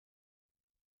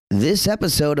This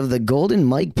episode of the Golden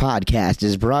Mike Podcast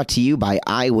is brought to you by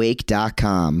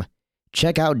iWake.com.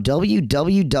 Check out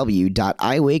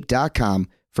www.iwake.com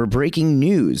for breaking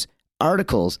news,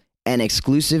 articles, and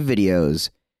exclusive videos.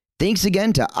 Thanks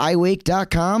again to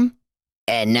iWake.com.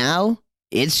 And now,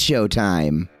 it's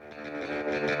showtime.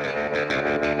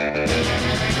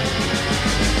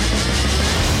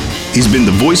 He's been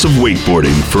the voice of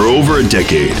wakeboarding for over a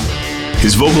decade.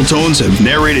 His vocal tones have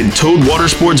narrated Toad Water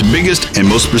Sport's biggest and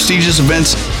most prestigious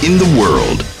events in the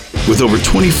world. With over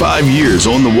 25 years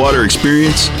on the water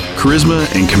experience, charisma,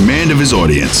 and command of his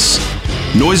audience,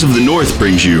 Noise of the North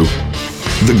brings you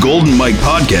the Golden Mike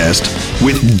Podcast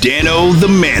with Dano the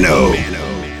Mano.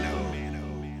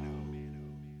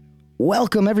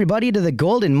 Welcome, everybody, to the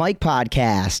Golden Mike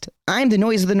Podcast. I'm the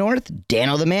Noise of the North,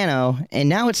 Dano the Mano, and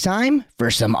now it's time for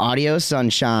some audio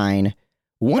sunshine.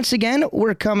 Once again,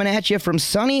 we're coming at you from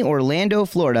sunny Orlando,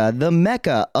 Florida, the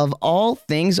mecca of all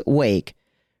things wake.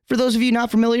 For those of you not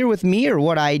familiar with me or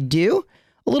what I do,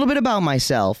 a little bit about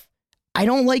myself. I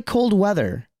don't like cold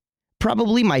weather.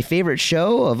 Probably my favorite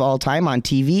show of all time on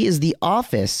TV is The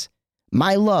Office.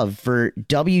 My love for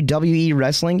WWE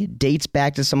wrestling dates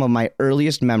back to some of my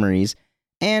earliest memories.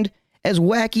 And as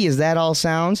wacky as that all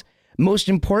sounds, most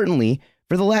importantly,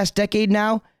 for the last decade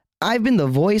now, I've been the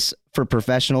voice for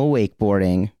professional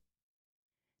wakeboarding.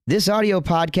 This audio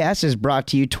podcast is brought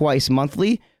to you twice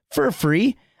monthly for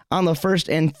free on the first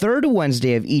and third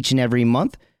Wednesday of each and every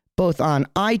month, both on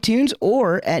iTunes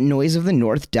or at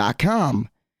noiseofthenorth.com.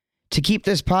 To keep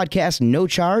this podcast no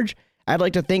charge, I'd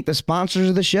like to thank the sponsors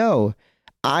of the show: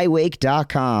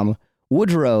 iWake.com,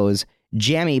 Woodrow's,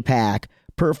 Jammy Pack,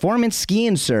 Performance Ski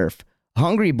and Surf,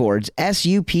 Hungry Boards,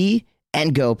 SUP,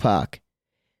 and GoPuck.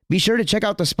 Be sure to check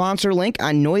out the sponsor link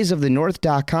on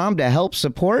noiseofthenorth.com to help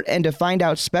support and to find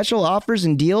out special offers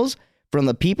and deals from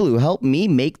the people who help me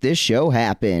make this show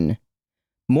happen.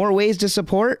 More ways to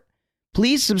support?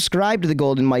 Please subscribe to the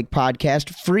Golden Mike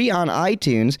Podcast free on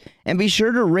iTunes and be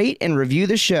sure to rate and review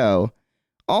the show.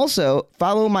 Also,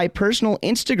 follow my personal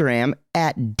Instagram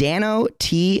at Dano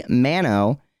T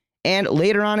Mano, and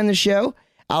later on in the show,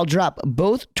 I'll drop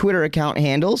both Twitter account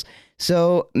handles,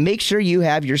 so make sure you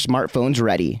have your smartphones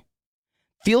ready.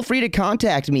 Feel free to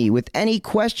contact me with any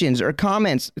questions or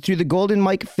comments through the Golden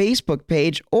Mike Facebook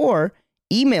page or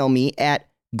email me at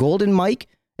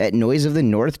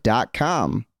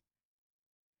goldenmike@noiseofthenorth.com.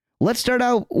 Let's start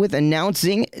out with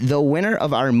announcing the winner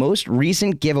of our most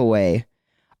recent giveaway.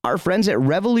 Our friends at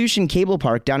Revolution Cable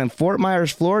Park down in Fort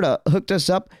Myers, Florida, hooked us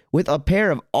up with a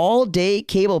pair of all-day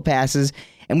cable passes,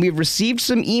 and we've received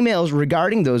some emails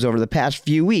regarding those over the past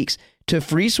few weeks to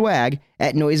free swag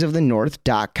at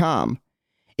noiseofthenorth.com.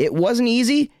 It wasn't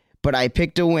easy, but I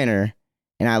picked a winner,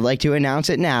 and I'd like to announce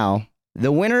it now.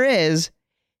 The winner is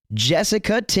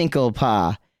Jessica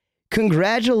Tinklepaw.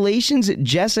 Congratulations,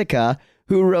 Jessica,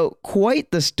 who wrote quite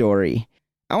the story.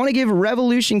 I want to give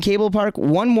Revolution Cable Park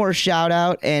one more shout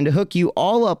out and hook you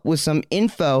all up with some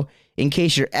info in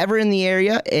case you're ever in the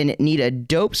area and need a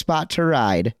dope spot to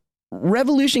ride.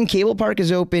 Revolution Cable Park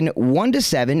is open 1 to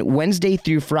 7 Wednesday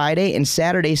through Friday, and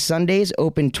Saturday, Sundays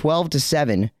open 12 to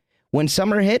 7. When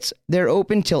summer hits, they're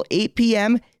open till 8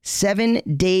 p.m. 7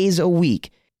 days a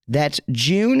week. That's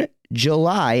June,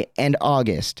 July, and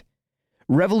August.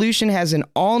 Revolution has an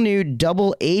all-new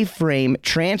double A-frame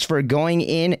transfer going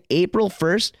in April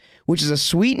 1st, which is a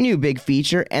sweet new big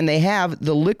feature, and they have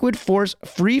the Liquid Force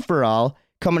Free-for-All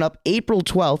coming up April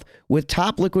 12th with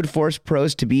top Liquid Force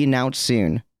pros to be announced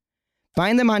soon.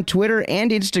 Find them on Twitter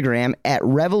and Instagram at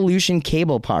Revolution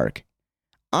Cable Park.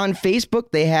 On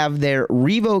Facebook, they have their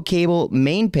Revo Cable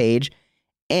main page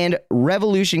and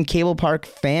Revolution Cable Park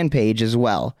fan page as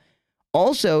well.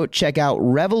 Also, check out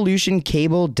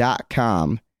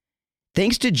revolutioncable.com.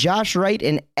 Thanks to Josh Wright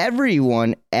and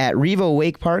everyone at Revo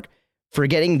Wake Park for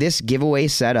getting this giveaway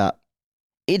set up.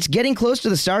 It's getting close to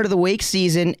the start of the wake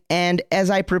season, and as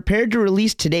I prepared to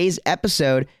release today's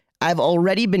episode, I've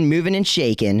already been moving and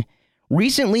shaking.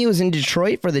 Recently, I was in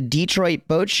Detroit for the Detroit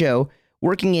Boat Show,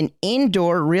 working an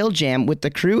indoor rail jam with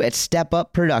the crew at Step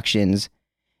Up Productions.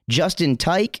 Justin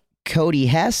Tyke, Cody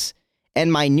Hess, and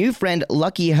my new friend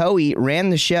Lucky Hoey ran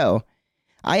the show.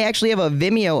 I actually have a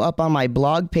Vimeo up on my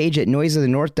blog page at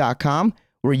noiseofthenorth.com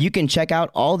where you can check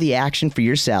out all the action for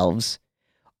yourselves.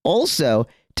 Also,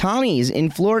 Tommy's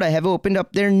in Florida have opened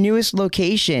up their newest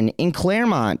location in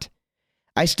Claremont.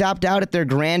 I stopped out at their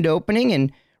grand opening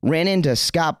and ran into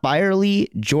Scott Byerly,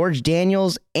 George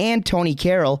Daniels, and Tony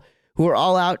Carroll, who are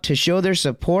all out to show their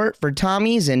support for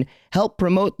Tommy's and help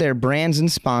promote their brands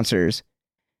and sponsors.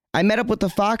 I met up with the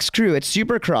Fox crew at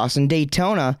Supercross in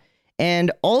Daytona, and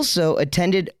also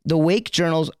attended the Wake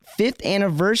Journal's 5th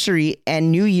anniversary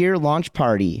and New Year launch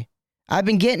party. I've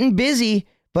been getting busy,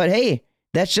 but hey,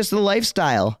 that's just the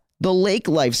lifestyle, the lake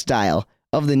lifestyle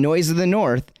of the Noise of the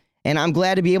North, and I'm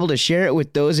glad to be able to share it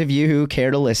with those of you who care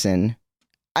to listen.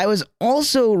 I was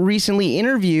also recently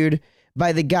interviewed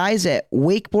by the guys at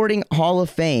Wakeboarding Hall of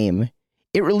Fame.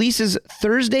 It releases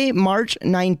Thursday, March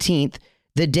 19th,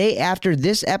 the day after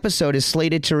this episode is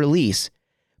slated to release.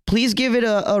 Please give it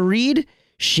a read,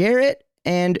 share it,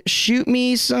 and shoot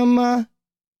me some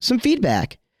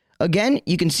feedback. Again,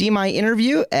 you can see my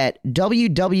interview at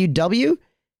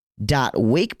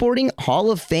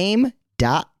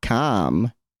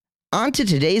www.wakeboardinghalloffame.com. On to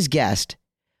today's guest.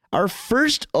 Our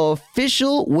first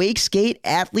official wake skate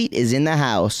athlete is in the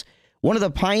house. One of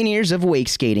the pioneers of wake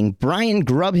skating, Brian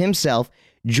Grubb himself,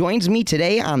 joins me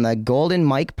today on the Golden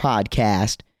Mike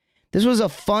podcast. This was a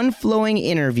fun-flowing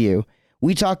interview.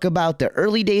 We talk about the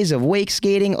early days of wake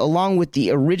skating along with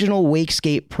the original wake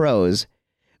skate pros.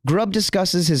 Grubb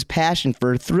discusses his passion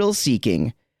for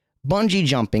thrill-seeking, bungee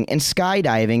jumping, and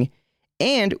skydiving,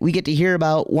 and we get to hear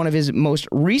about one of his most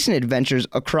recent adventures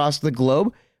across the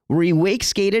globe, where he wake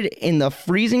skated in the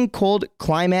freezing cold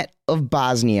climate of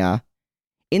Bosnia.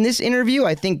 In this interview,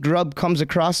 I think Grubb comes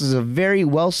across as a very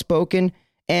well-spoken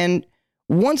and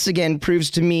once again proves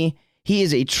to me he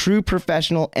is a true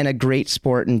professional and a great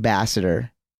sport ambassador.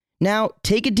 Now,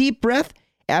 take a deep breath.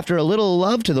 After a little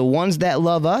love to the ones that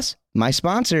love us, my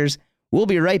sponsors, we'll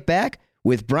be right back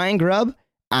with Brian Grubb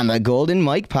on the Golden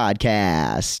Mike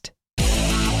podcast.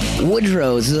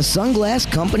 Woodrow's is a sunglass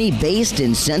company based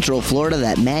in Central Florida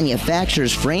that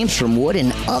manufactures frames from wood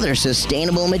and other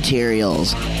sustainable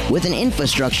materials. With an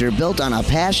infrastructure built on a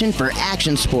passion for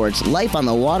action sports, life on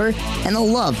the water, and a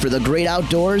love for the great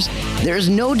outdoors, there's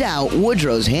no doubt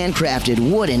Woodrow's handcrafted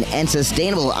wooden and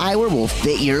sustainable eyewear will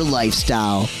fit your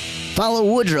lifestyle.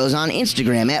 Follow Woodrow's on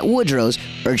Instagram at Woodrow's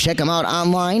or check them out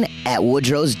online at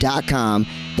woodrows.com.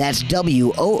 That's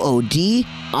WOODROZE.com.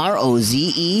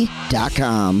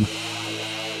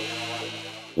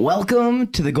 Welcome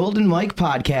to the Golden Mike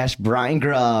podcast, Brian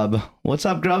Grubb. What's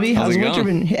up, Grubby? How's winter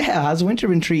been? Yeah, how's winter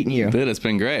been treating you? Good, it's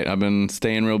been great. I've been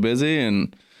staying real busy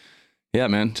and yeah,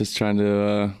 man, just trying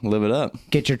to live it up.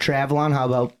 Get your travel on. How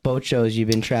about boat shows? You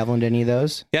been traveling to any of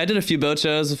those? Yeah, I did a few boat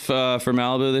shows for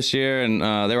Malibu this year, and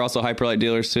they were also Hyperlight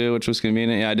dealers too, which was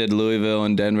convenient. Yeah, I did Louisville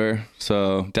and Denver.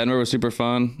 So Denver was super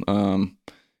fun.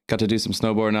 Got to do some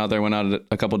snowboarding out there. Went out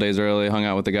a couple days early, hung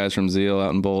out with the guys from Zeal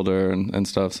out in Boulder and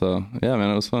stuff. So yeah, man,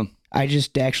 it was fun. I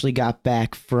just actually got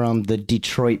back from the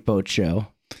Detroit boat show.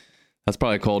 That's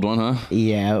probably a cold one, huh?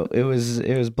 Yeah, it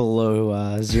was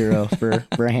below zero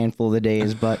for a handful of the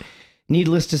days, but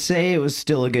needless to say, it was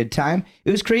still a good time.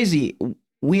 It was crazy.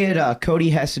 We had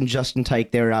Cody Hess and Justin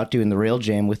Tyke. They were out doing the rail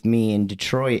jam with me in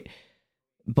Detroit,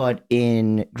 but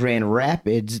in Grand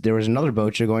Rapids, there was another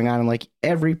boat show going on, and like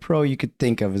every pro you could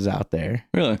think of is out there.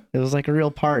 Really? It was like a real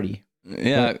party.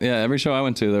 Yeah, yeah. Every show I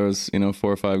went to, there was 4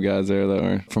 or 5 guys there that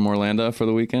were from Orlando for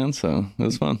the weekend, so it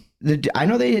was fun. I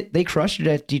know they crushed it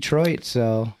at Detroit,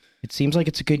 so it seems like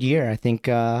it's a good year. I think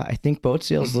boat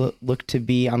sales look to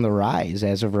be on the rise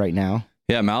as of right now.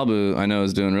 Yeah, Malibu I know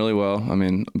is doing really well. I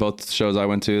mean, both shows I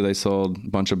went to, they sold a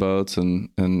bunch of boats, and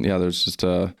yeah, there's just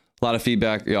a lot of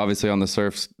feedback, obviously on the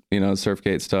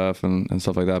Surfgate stuff and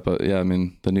stuff like that. But yeah, I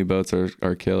mean, the new boats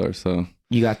are killer. So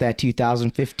you got that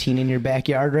 2015 in your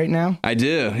backyard right now? I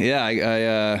do. Yeah,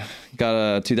 I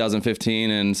got a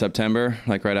 2015 in September,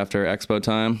 like right after Expo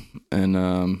time,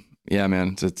 and yeah,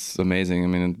 man, it's amazing. I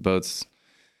mean, the boat's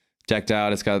decked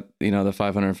out. It's got the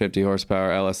 550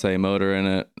 horsepower LSA motor in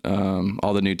it.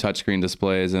 All the new touchscreen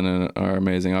displays in it are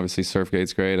amazing. Obviously,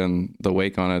 Surfgate's great, and the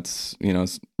wake on it's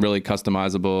it's really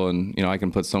customizable, and I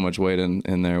can put so much weight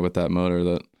in there with that motor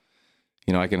that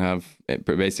I can have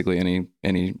basically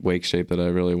any wake shape that I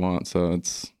really want. So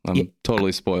I'm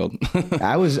totally spoiled.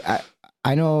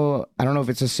 I don't know if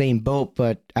it's the same boat,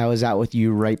 but I was out with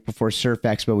you right before Surf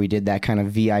Expo. We did that kind of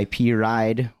VIP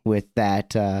ride with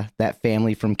that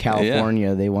family from California.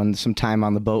 Yeah. They won some time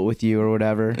on the boat with you or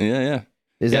whatever. Yeah.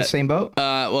 Is that the same boat?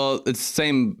 Well, it's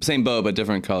same boat, but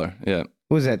different color. Yeah.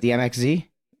 What was that, the MXZ?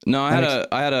 No, I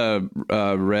had a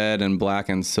red and black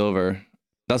and silver.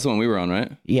 That's the one we were on,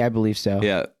 right? Yeah, I believe so.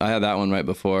 Yeah, I had that one right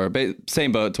before.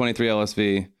 Same boat, 23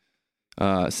 LSV.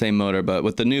 Same motor, but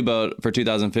with the new boat for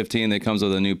 2015, it comes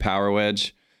with a new power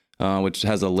wedge, which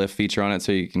has a lift feature on it,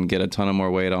 so you can get a ton of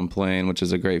more weight on plane, which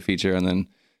is a great feature. And then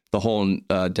the whole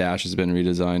dash has been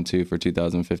redesigned too for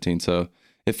 2015, so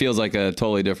it feels like a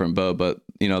totally different boat, but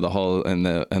the hull and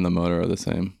the motor are the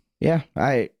same. Yeah,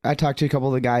 I talked to a couple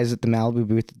of the guys at the Malibu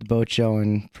booth at the boat show,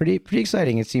 and pretty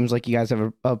exciting. It seems like you guys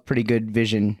have a pretty good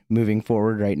vision moving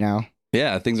forward right now.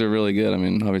 Yeah, things are really good. I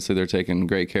mean, obviously they're taking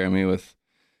great care of me with,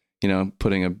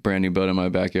 putting a brand new boat in my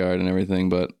backyard and everything.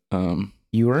 But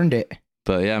you earned it.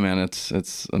 But yeah, man,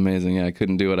 it's amazing. Yeah, I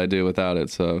couldn't do what I do without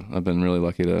it. So I've been really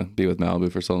lucky to be with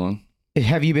Malibu for so long.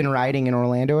 Have you been riding in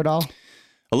Orlando at all?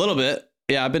 A little bit.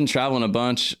 Yeah, I've been traveling a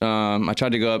bunch. I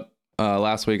tried to go up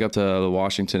last week up to the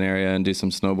Washington area and do some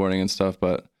snowboarding and stuff,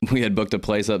 but we had booked a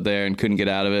place up there and couldn't get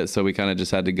out of it. So we kind of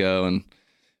just had to go and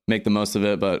make the most of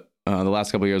it. But the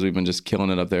last couple of years, we've been just killing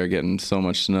it up there, getting so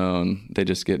much snow, and they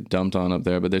just get dumped on up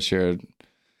there. But this year,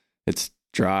 it's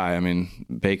dry. I mean,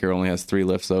 Baker only has 3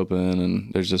 lifts open,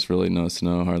 and there's just really no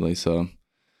snow hardly. So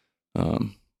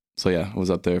yeah, I was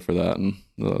up there for that, and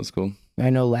that was cool. I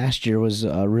know last year was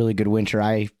a really good winter.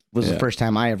 The first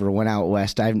time I ever went out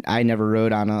west. I never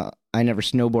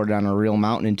snowboarded on a real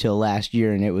mountain until last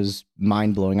year, and it was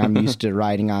mind blowing. I'm used to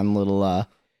riding on little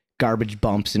garbage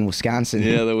bumps in Wisconsin.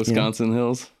 Yeah, the Wisconsin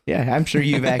hills. Yeah, I'm sure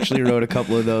you've actually rode a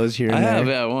couple of those here and there. I have,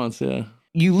 yeah, once, yeah.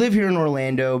 You live here in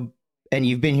Orlando, and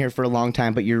you've been here for a long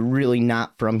time, but you're really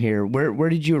not from here. Where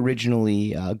did you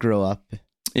originally grow up?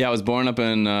 Yeah, I was born up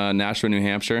in Nashua, New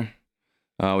Hampshire,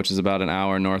 which is about an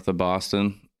hour north of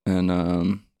Boston, and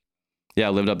I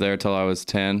lived up there till I was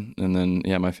 10, and then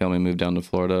my family moved down to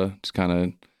Florida, just kind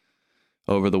of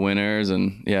over the winters,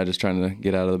 and just trying to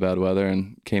get out of the bad weather,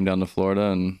 and came down to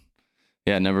Florida, and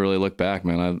never really looked back,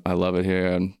 man. I love it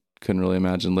here. I couldn't really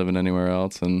imagine living anywhere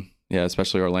else, and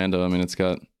especially Orlando. I mean, it's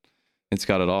got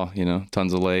it all,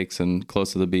 tons of lakes and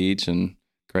close to the beach and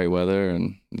great weather,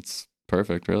 and it's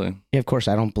perfect, really. Yeah, of course,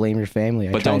 I don't blame your family.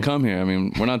 But don't come here. I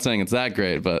mean, we're not saying it's that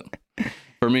great, but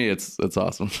for me, it's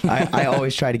awesome. I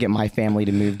always try to get my family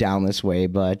to move down this way,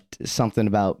 but something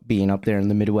about being up there in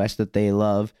the Midwest that they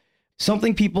love.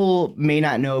 Something people may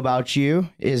not know about you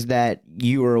is that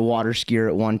you were a water skier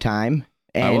at one time.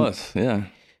 And I was, yeah.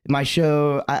 My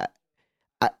show, I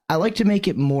like to make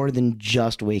it more than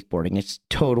just wakeboarding. It's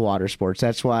total water sports.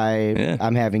 That's why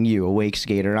I'm having you, a wake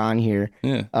skater, on here.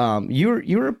 Yeah. You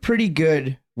were a pretty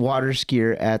good water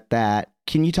skier at that.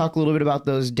 Can you talk a little bit about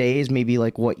those days? Maybe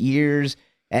like what years,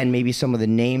 and maybe some of the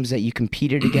names that you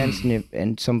competed against,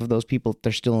 and some of those people, if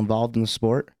they're still involved in the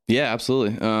sport? Yeah,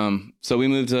 absolutely. So we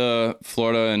moved to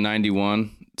Florida in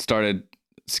 91. Started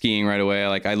skiing right away.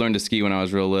 Like, I learned to ski when I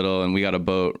was real little, and we got a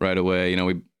boat right away.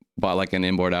 We bought like an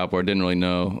inboard outboard. Didn't really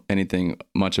know anything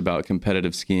much about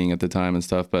competitive skiing at the time and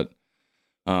stuff, but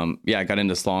I got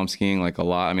into slalom skiing like a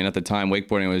lot. I mean, at the time,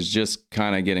 wakeboarding was just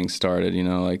kind of getting started,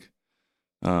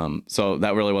 so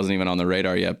that really wasn't even on the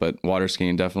radar yet, but water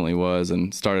skiing definitely was,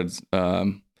 and started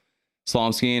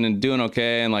slalom skiing and doing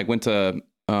okay, and like went to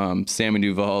Sammy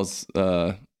Duvall's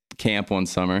camp one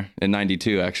summer in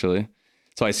 92, actually.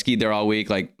 So I skied there all week,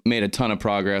 like made a ton of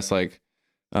progress, like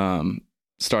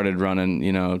started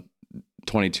running,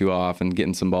 22 off and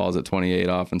getting some balls at 28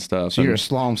 off and stuff. So you're a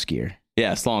slalom skier?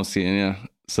 Yeah, slalom skiing, yeah.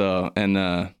 So,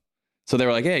 and so they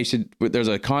were like, hey, there's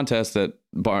a contest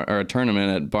or a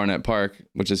tournament at Barnett Park,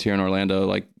 which is here in Orlando,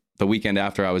 like the weekend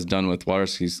after I was done with water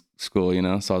ski school,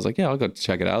 So I was like, yeah, I'll go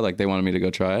check it out. Like, they wanted me to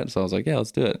go try it. So I was like, yeah,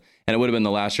 let's do it. And it would have been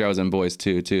the last year I was in boys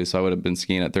too. So I would have been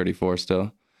skiing at 34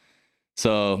 still.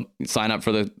 So sign up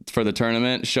for the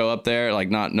tournament, show up there, like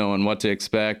not knowing what to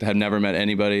expect. Had never met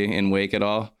anybody in wake at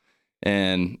all.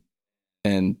 And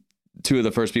 2 of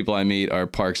the first people I meet are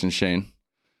Parks and Shane.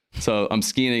 So I'm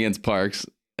skiing against Parks,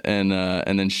 and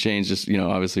then Shane's just,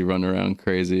 obviously running around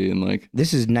crazy, and like,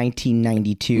 this is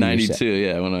 1992. 92,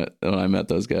 yeah, when I met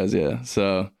those guys, yeah.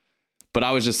 So, but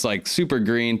I was just like super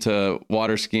green to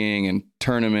water skiing and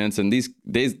tournaments, and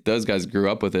those guys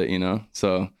grew up with it,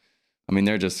 So, I mean,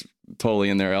 they're just totally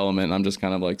in their element. And I'm just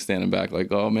kind of like standing back,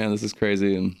 like, oh man, this is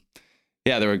crazy. And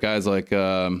yeah, there were guys like,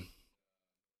 who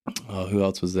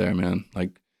else was there, man?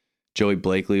 Like Joey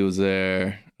Blakely was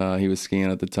there. He was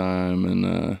skiing at the time,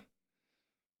 and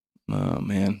oh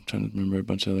man, I'm trying to remember a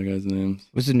bunch of other guys' names.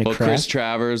 Was it Nick Chris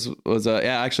Travers was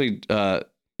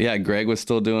Greg was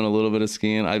still doing a little bit of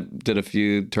skiing. I did a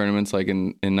few tournaments like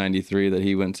in 93 that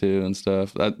he went to and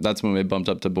stuff. That's when we bumped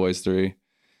up to boys 3.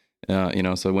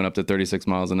 So I went up to 36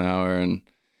 miles an hour,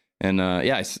 and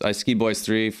I skied boys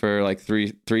 3 for like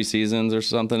three seasons or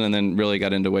something, and then really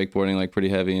got into wakeboarding like pretty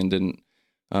heavy, and didn't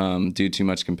do too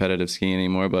much competitive skiing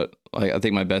anymore. But like, I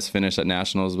think my best finish at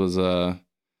nationals was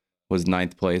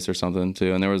 9th place or something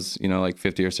too, and there was like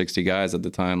 50 or 60 guys at the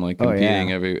time, like competing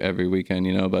every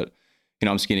weekend, but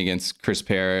I'm skiing against Chris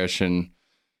Parrish and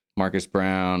Marcus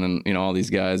Brown, and all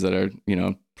these guys that are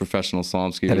professional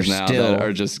slalom skiers now that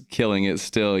are just killing it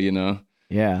still,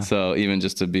 Yeah. So even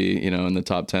just to be, you know, in the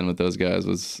top 10 with those guys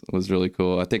was really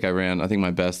cool. I think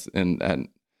my best at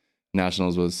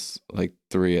nationals was like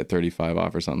 3 at 35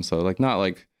 off or something. So like not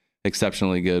like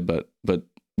exceptionally good, but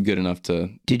good enough to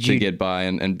get by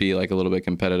and be like a little bit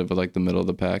competitive with like the middle of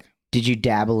the pack. Did you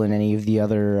dabble in any of the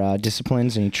other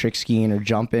disciplines, any trick skiing or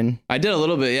jumping? I did a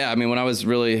little bit, yeah. I mean, when I was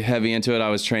really heavy into it, I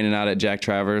was training out at Jack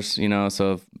Travers, you know,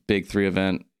 so big 3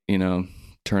 event, you know,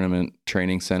 tournament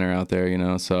training center out there, you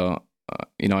know. So,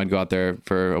 you know, I'd go out there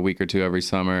for a week or two every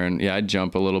summer, and yeah, I'd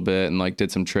jump a little bit and like did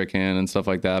some tricking and stuff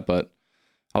like that. But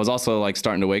I was also like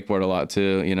starting to wakeboard a lot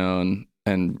too, you know,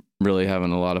 and really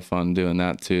having a lot of fun doing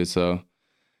that too. So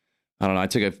I don't know. I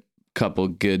took a couple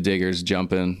good diggers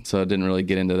jumping, so I didn't really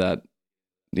get into that,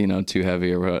 you know, too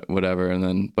heavy or whatever. And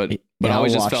then, but I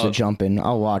always just felt the jumping.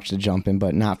 I'll watch the jumping,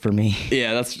 but not for me.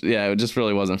 Yeah, it just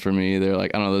really wasn't for me either.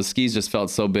 Like, I don't know, the skis just felt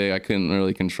so big, I couldn't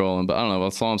really control them. But I don't know,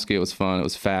 well, slalom ski, it was fun. It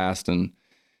was fast, and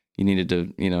you needed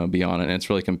to, you know, be on it. And it's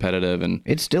really competitive, and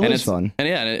it still is fun. And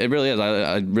yeah, it really is.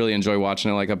 I really enjoy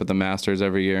watching it, like up at the Masters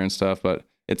every year and stuff. But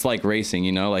it's like racing,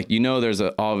 you know, like, you know, there's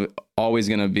always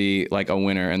going to be like a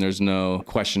winner, and there's no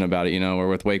question about it, you know, where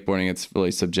with wakeboarding, it's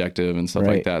really subjective and stuff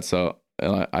like that. So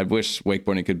I wish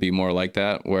wakeboarding could be more like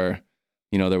that, where,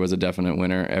 you know, there was a definite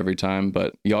winner every time,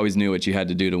 but you always knew what you had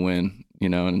to do to win, you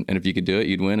know, and if you could do it,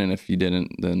 you'd win. And if you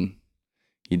didn't, then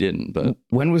you didn't. But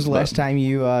when was the last time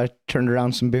you turned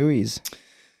around some buoys?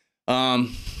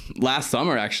 Last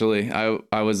summer, actually.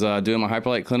 I was doing my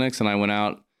hyperlight clinics, and I went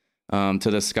out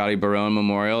to the Scotty Barone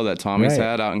Memorial that Tommy's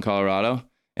had out in Colorado.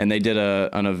 And they did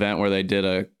an event where they did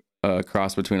a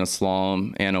cross between a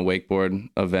slalom and a wakeboard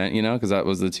event, you know, because that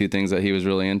was the two things that he was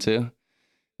really into.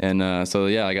 And so,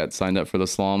 yeah, I got signed up for the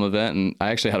slalom event, and I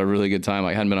actually had a really good time.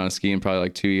 I hadn't been on a ski in probably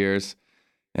like 2 years.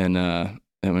 And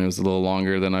I mean, it was a little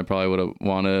longer than I probably would have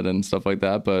wanted and stuff like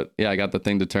that. But yeah, I got the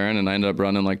thing to turn, and I ended up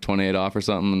running like 28 off or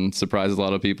something, and surprised a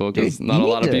lot of people, because not a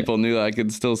lot of people knew that I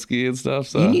could still ski and stuff.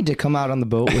 So you need to come out on the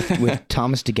boat with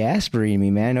Thomas DeGasperi and me,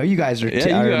 man. I know you guys are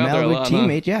Malibu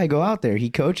teammates. Huh? Yeah, I go out there.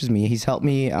 He coaches me. He's helped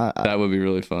me. That would be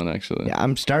really fun, actually. Yeah,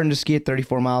 I'm starting to ski at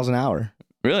 34 miles an hour.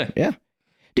 Really? Yeah.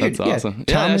 Dude, that's awesome.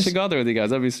 Yeah, Thomas, I should go out there with you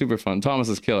guys. That'd be super fun. Thomas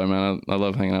is killer, man. I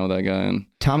love hanging out with that guy. And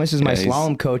Thomas is my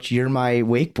slalom coach. You're my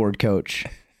wakeboard coach.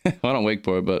 I don't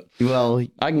wakeboard, but well,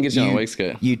 I can get you on a wake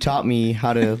skate. You taught me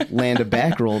how to land a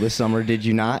back roll this summer, did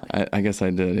you not? I guess I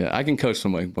did, yeah. I can coach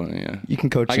some wakeboarding, yeah. You can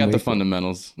coach I got the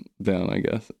fundamentals down, I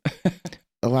guess.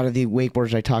 A lot of the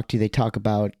wakeboarders I talk to, they talk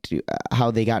about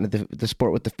how they got into the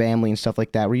sport with the family and stuff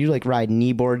like that. Were you like riding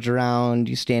knee boards around,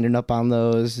 you standing up on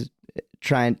those,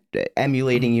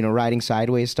 emulating, you know, riding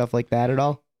sideways, stuff like that at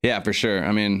all? Yeah, for sure.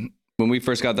 I mean, when we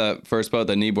first got that first boat,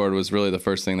 the knee board was really the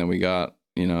first thing that we got.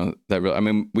 You know,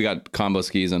 we got combo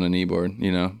skis on a knee board,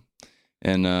 you know,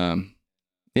 and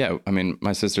yeah, I mean,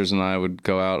 my sisters and I would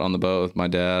go out on the boat with my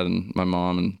dad and my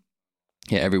mom, and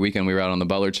yeah, every weekend we were out on the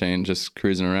Butler chain, just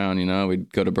cruising around, you know.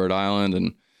 We'd go to Bird Island,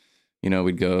 and, you know,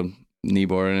 we'd go knee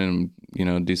boarding and, you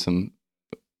know, do some,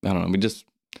 I don't know, we just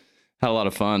had a lot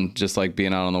of fun just like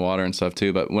being out on the water and stuff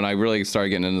too. But when I really started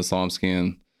getting into slalom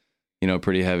skiing, you know,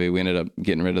 pretty heavy, we ended up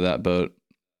getting rid of that boat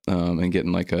and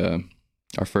getting like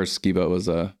our first ski boat was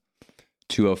a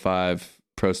 205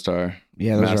 Pro Star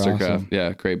Mastercraft. Awesome.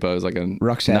 Yeah, great boat. It was like a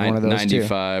Rucksack, one of those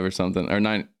 95 too. Or something. Or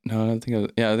I think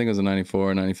it was a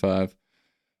 94 or 95.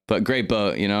 But great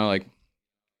boat, you know, like,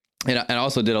 and I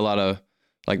also did a lot of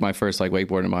like my first like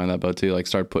wakeboarding behind that boat too, like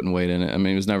started putting weight in it. I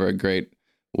mean, it was never a great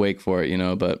wake for it, you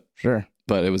know, but sure.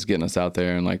 But it was getting us out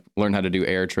there and like learn how to do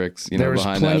air tricks, you know,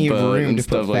 behind that boat. There was plenty of room and to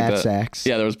stuff put like fat that. sacks.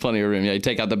 Yeah, there was plenty of room. Yeah, you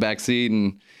take out the back seat,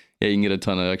 and yeah, you can get a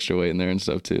ton of extra weight in there and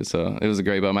stuff too. So it was a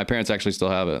great boat. My parents actually still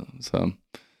have it. So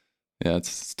yeah, it's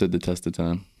stood the test of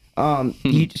time.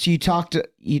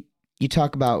 You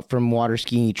talk about from water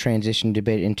skiing, you transitioned a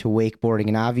bit into wakeboarding,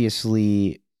 and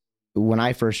obviously when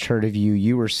I first heard of you,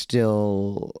 you were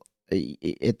still,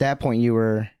 at that point, you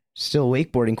were still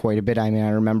wakeboarding quite a bit. I mean, I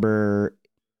remember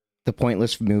the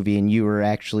Pointless movie, and you were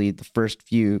actually, the first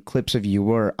few clips of you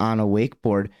were on a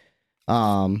wakeboard.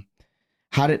 How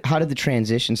did the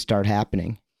transition start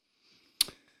happening?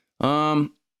 Yeah,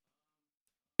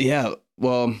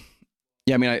 well,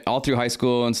 yeah, I mean, all through high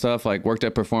school and stuff, like worked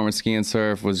at Performance Ski and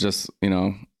Surf, was just, you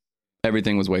know,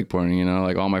 everything was wakeboarding, you know,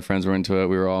 like all my friends were into it.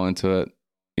 We were all into it.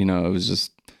 You know, it was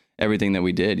just everything that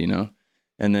we did, you know?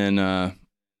 And then,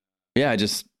 yeah,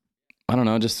 I don't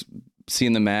know, just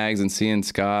seeing the mags and seeing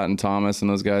Scott and Thomas and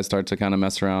those guys start to kind of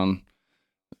mess around,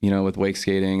 you know, with wake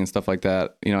skating and stuff like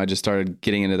that. You know, I just started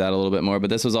getting into that a little bit more. But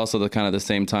this was also the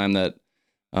same time that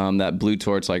that Blue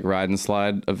Torch like ride and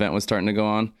slide event was starting to go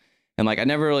on. And like, I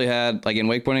never really had, like in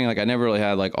wakeboarding, like I never really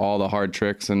had like all the hard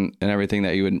tricks and everything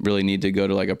that you would really need to go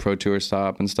to like a pro tour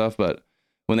stop and stuff. But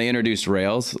when they introduced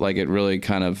rails, like it really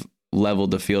kind of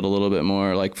leveled the field a little bit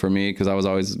more, like for me, because I was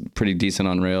always pretty decent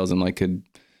on rails and like could,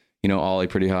 ollie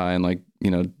pretty high and like,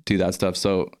 do that stuff.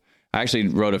 So I actually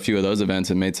rode a few of those events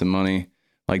and made some money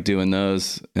like doing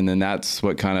those. And then that's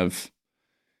what kind of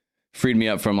freed me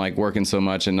up from like working so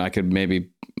much, and I could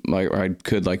maybe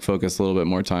like focus a little bit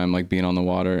more time like being on the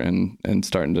water and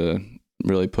starting to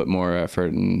really put more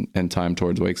effort and time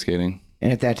towards wake skating.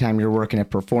 And at that time, you're working at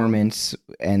Performance,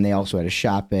 and they also had a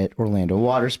shop at Orlando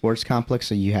Water Sports Complex.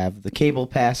 So you have the cable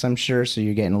pass, I'm sure. So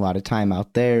you're getting a lot of time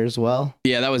out there as well.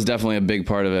 Yeah, that was definitely a big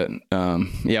part of it.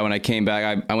 When I came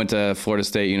back, I went to Florida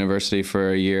State University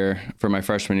for a year, for my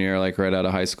freshman year, like right out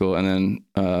of high school, and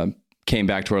then came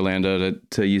back to Orlando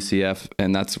to UCF,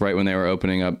 and that's right when they were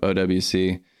opening up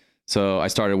OWC. So I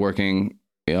started working.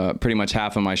 Pretty much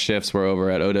half of my shifts were over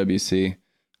at OWC.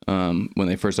 When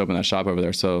they first opened that shop over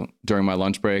there. So during my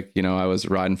lunch break, I was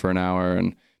riding for an hour,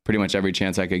 and pretty much every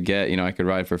chance I could get, I could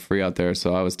ride for free out there.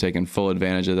 So I was taking full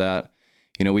advantage of that.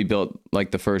 We built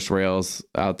like the first rails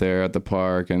out there at the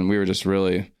park, and we were just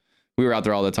we were out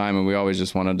there all the time, and we always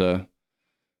just wanted to,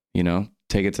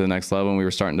 take it to the next level. And we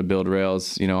were starting to build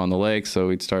rails, on the lake. So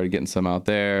we started getting some out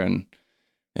there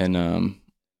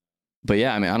but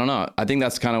yeah, I mean, I don't know. I think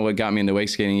that's kind of what got me into wake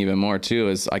skating even more too,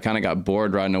 is I kind of got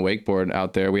bored riding a wakeboard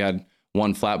out there. We had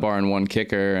one flat bar and one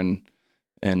kicker, and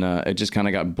it just kind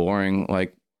of got boring,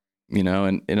 like,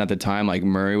 and at the time, like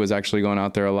Murray was actually going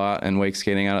out there a lot and wake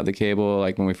skating out at the cable,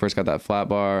 like when we first got that flat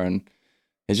bar, and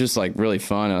it's just like really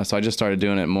fun. And so I just started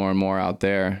doing it more and more out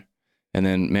there. And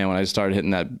then, man, when I started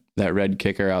hitting that red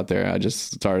kicker out there, I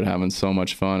just started having so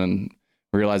much fun and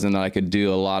realizing that I could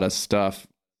do a lot of stuff,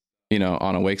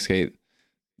 on a wake skate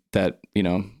that, I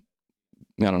don't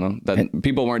know, that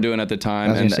people weren't doing at the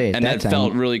time. And that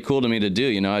felt really cool to me to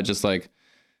do, I just like,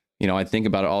 I think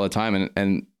about it all the time,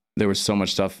 and there was so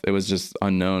much stuff. It was just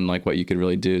unknown, like what you could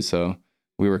really do. So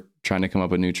we were trying to come up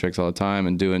with new tricks all the time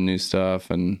and doing new stuff.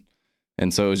 And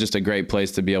so it was just a great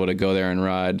place to be able to go there and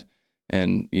ride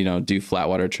and, do flat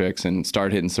water tricks and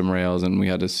start hitting some rails. And we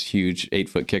had this huge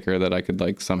 8-foot kicker that I could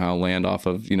like somehow land off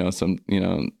of, I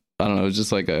don't know. It was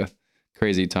just like a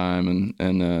crazy time.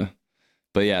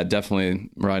 But yeah, definitely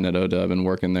riding at OW and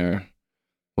working there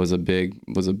was a big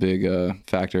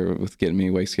factor with getting me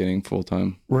wake skating full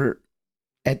time. We're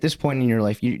at this point in your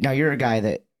life. You're a guy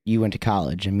that you went to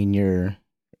college. I mean, you're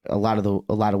a lot of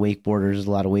wakeboarders,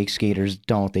 a lot of wake skaters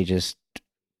don't. They just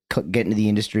get into the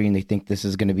industry and they think this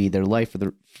is going to be their life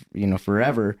for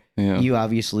forever. Yeah.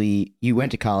 You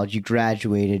went to college, you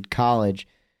graduated college.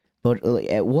 But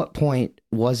at what point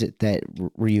was it that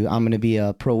I'm going to be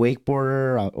a pro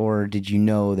wakeboarder, or did you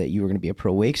know that you were going to be a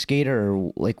pro wake skater,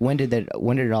 or like when did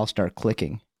it all start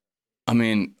clicking? I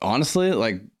mean, honestly,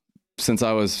 like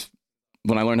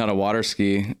when I learned how to water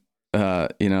ski, when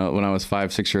I was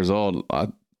 5-6 years old,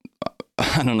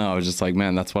 I don't know. I was just like,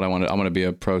 man, that's what I wanted. I want to be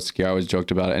a pro skier. I always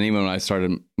joked about it. And even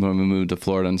when we moved to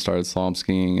Florida and started slalom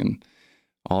skiing and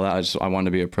all that, I wanted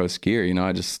to be a pro skier.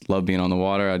 I just loved being on the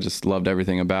water. I just loved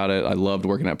everything about it. I loved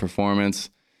working at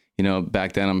Performance.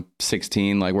 Back then I'm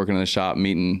 16, like working in the shop,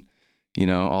 meeting,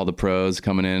 all the pros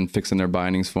coming in, fixing their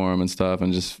bindings for them and stuff.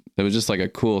 And it was just like a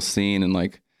cool scene and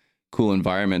like cool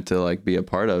environment to like be a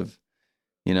part of,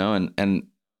 and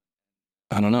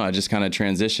I don't know. I just kind of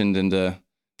transitioned into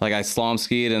like I slalom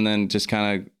skied and then just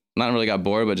kind of not really got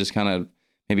bored, but just kind of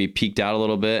maybe peaked out a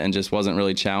little bit and just wasn't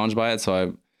really challenged by it. So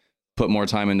I put more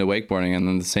time into wakeboarding, and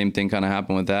then the same thing kind of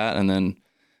happened with that. And then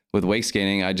with wake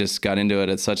skating, I just got into it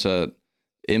at such a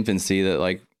infancy that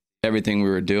like everything we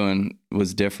were doing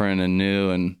was different and new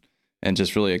and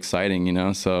just really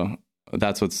exciting, so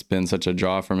that's what's been such a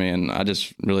draw for me. And I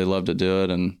just really love to do it.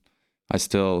 And I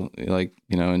still like,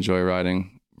 enjoy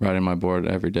riding my board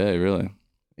every day, really.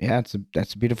 Yeah,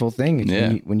 that's a beautiful thing.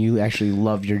 When you actually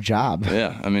love your job.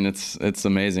 Yeah. I mean, it's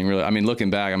amazing, really. I mean, looking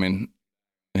back,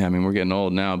 we're getting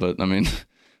old now, but I mean,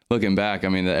 looking back,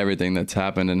 everything that's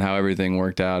happened and how everything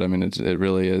worked out, it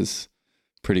really is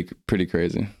pretty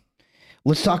crazy.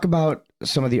 Let's talk about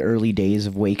some of the early days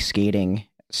of wake skating.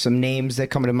 Some names that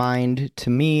come to mind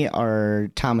to me are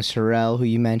Thomas Harrell, who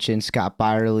you mentioned, Scott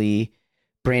Byerly,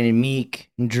 Brandon Meek,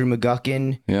 and Drew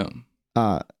McGuckin. Yeah.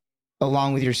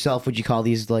 Along with yourself, would you call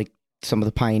these like some of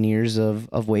the pioneers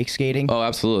of wake skating? Oh,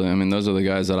 absolutely. Those are the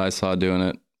guys that I saw doing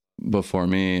it before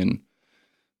me, and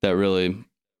that really,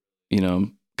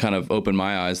 kind of opened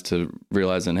my eyes to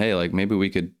realizing, hey, like maybe we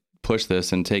could push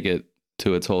this and take it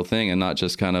to its whole thing and not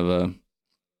just kind of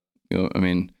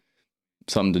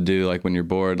something to do like when you're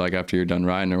bored, like after you're done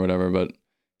riding or whatever, but,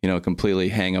 completely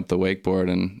hang up the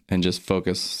wakeboard and just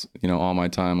focus, all my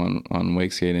time on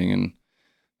wake skating. And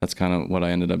that's kind of what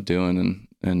I ended up doing.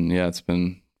 And yeah, it's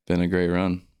been a great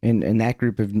run. And that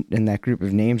group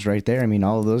of names right there, I mean,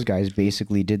 all of those guys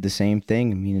basically did the same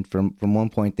thing. I mean, from one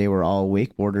point they were all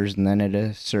wakeboarders, and then at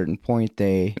a certain point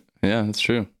yeah, that's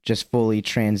true, just fully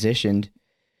transitioned.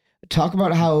 Talk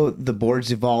about how the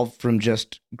boards evolved from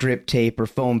just grip tape or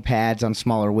foam pads on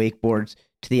smaller wakeboards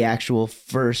to the actual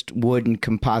first wood and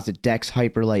composite decks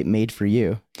Hyperlite made for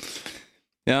you.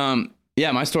 Yeah,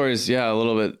 my story is a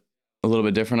little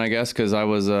bit different, I guess, because I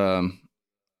was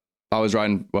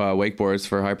riding wakeboards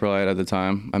for Hyperlite at the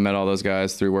time. I met all those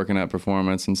guys through working at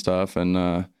Performance and stuff,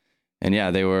 and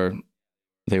yeah, they were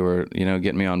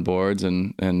getting me on boards,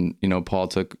 and Paul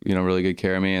took really good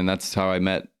care of me, and that's how I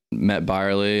met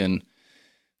Byerly. And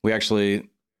we actually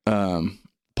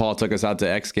Paul took us out to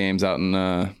X Games out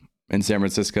in San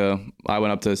Francisco. I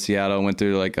went up to Seattle, went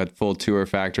through like a full tour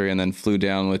factory, and then flew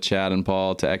down with Chad and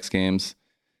Paul to X Games,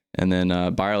 and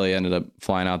then Byerly ended up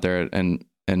flying out there and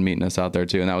meeting us out there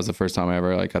too. And that was the first time I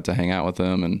ever got to hang out with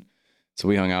him. And so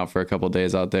we hung out for a couple of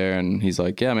days out there, and he's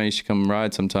like, yeah, man, you should come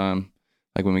ride sometime,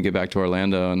 like when we get back to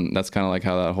Orlando. And that's kind of like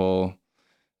how that whole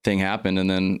thing happened. And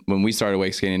then when we started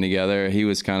wake skating together, he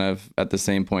was kind of at the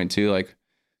same point too. Like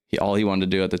all he wanted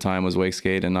to do at the time was wake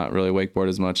skate and not really wakeboard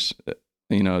as much,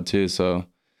 too. So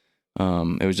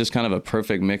it was just kind of a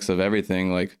perfect mix of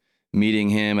everything, like meeting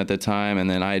him at the time. And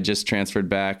then I had just transferred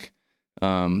back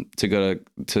to go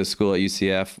to school at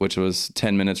UCF, which was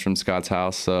 10 minutes from Scott's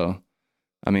house. So,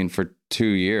 I mean, for 2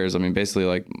 years, I mean, basically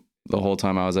like the whole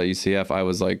time I was at UCF, I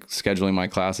was like scheduling my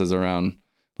classes around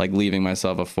like leaving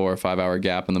myself a 4 or 5 hour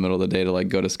gap in the middle of the day to like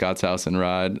go to Scott's house and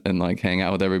ride and like hang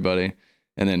out with everybody,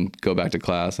 and then go back to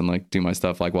class and like do my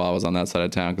stuff like while I was on that side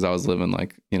of town, because I was living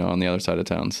like, on the other side of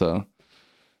town. So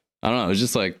I don't know. It was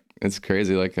just like, it's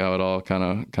crazy like how it all kind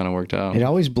of worked out. It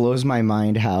always blows my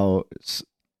mind how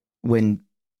when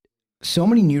so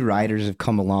many new riders have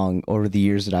come along over the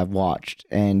years that I've watched,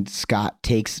 and Scott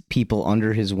takes people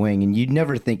under his wing, and you'd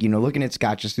never think, looking at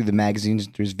Scott just through the magazines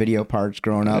and through his video parts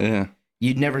growing up,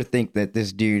 you'd never think that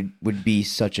this dude would be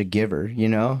such a giver,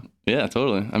 Yeah,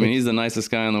 totally. I mean, he's the nicest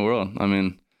guy in the world. I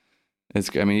mean,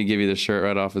 he'd give you the shirt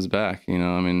right off his back, I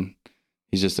mean,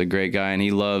 he's just a great guy, and he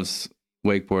loves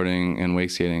wakeboarding and wake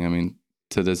skating. I mean,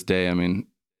 to this day, I mean,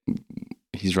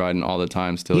 he's riding all the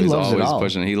time still. He's always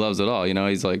pushing. He loves it all.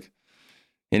 He's like,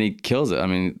 and he kills it. I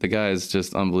mean, the guy is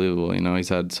just unbelievable. He's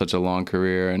had such a long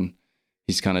career, and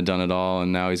he's kind of done it all.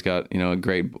 And now he's got, a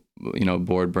great,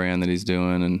 board brand that he's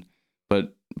doing. And,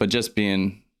 but just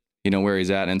being, where he's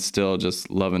at and still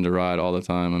just loving to ride all the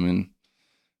time. I mean,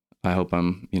 I hope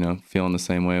I'm, feeling the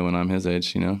same way when I'm his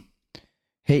age,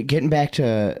 Hey, getting back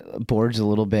to boards a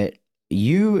little bit,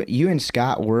 you and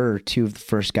Scott were two of the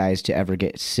first guys to ever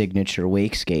get signature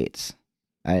wake skates.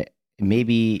 I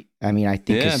think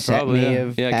Cassette probably, may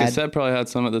have had, Cassette probably had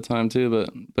some at the time too,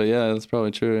 but yeah, that's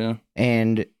probably true. Yeah.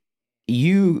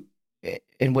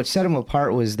 And what set them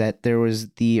apart was that there was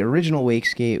the original wake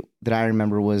skate that I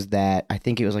remember was that I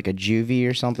think it was like a juvie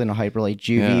or something, a Hyperlite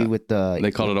juvie with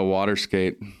they called it a water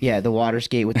skate. Yeah, the water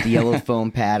skate with the yellow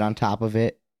foam pad on top of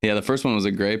it. Yeah, the first one was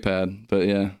a gray pad, but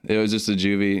yeah, it was just a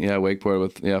juvie, wakeboard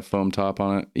with foam top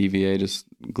on it, EVA just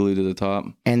glued to the top.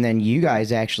 And then you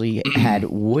guys actually had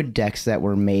wood decks that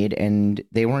were made, and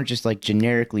they weren't just like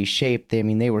generically shaped.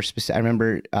 They were specific. I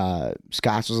remember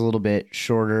Scott's was a little bit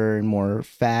shorter and more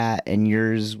fat, and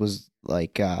yours was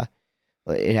like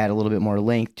it had a little bit more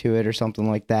length to it or something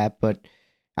like that. But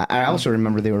I also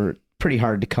remember they were pretty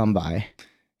hard to come by.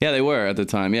 Yeah, they were at the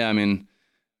time. Yeah, I mean,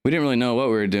 we didn't really know what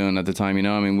we were doing at the time,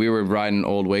 I mean, we were riding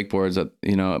old wakeboards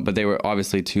but they were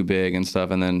obviously too big and stuff.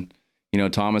 And then,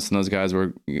 Thomas and those guys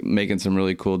were making some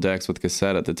really cool decks with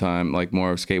cassette at the time, like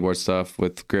more skateboard stuff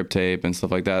with grip tape and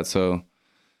stuff like that. So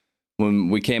when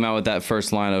we came out with that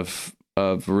first line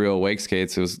of real wake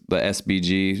skates, it was the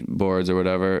SBG boards or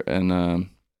whatever. And,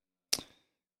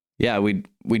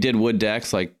 we did wood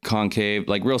decks, like concave,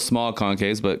 like real small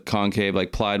concaves, but concave,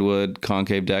 like plywood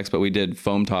concave decks, but we did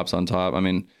foam tops on top. I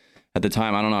mean, at the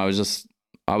time, I don't know,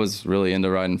 I was really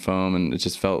into riding foam, and it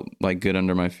just felt like good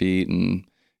under my feet, and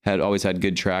always had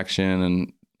good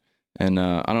traction. And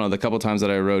I don't know, the couple times that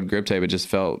I rode grip tape, it just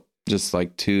felt just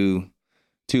like too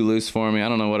loose for me. I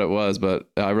don't know what it was, but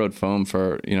I rode foam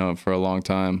for a long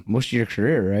time. Most of your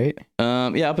career, right?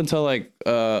 Yeah, up until like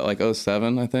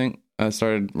 07, I think. I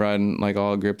started riding like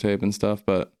all grip tape and stuff,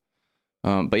 but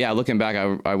yeah, looking back,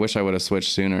 I wish I would have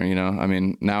switched sooner. I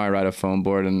mean, now I ride a foam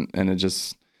board, and it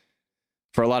just,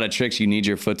 for a lot of tricks, you need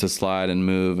your foot to slide and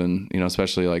move, and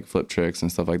especially like flip tricks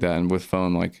and stuff like that. And with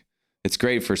foam, like it's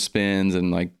great for spins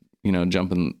and like, you know,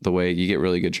 jumping the wake. You get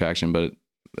really good traction, but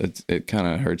it kind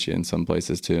of hurts you in some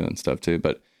places too and stuff too.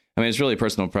 But I mean, it's really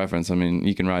personal preference. I mean,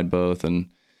 you can ride both, and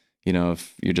you know,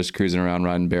 if you're just cruising around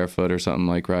riding barefoot or something,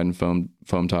 like riding foam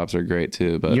tops are great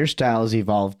too. But your style has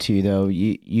evolved too, though.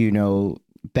 You know,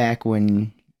 back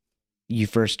when you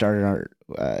first started,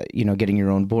 you know, getting your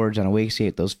own boards on a wake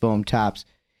skate, those foam tops,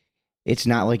 it's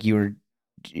not like you were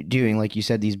doing, like you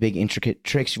said, these big intricate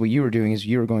tricks. What you were doing is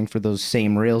you were going for those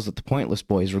same rails that the Pointless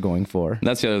boys were going for.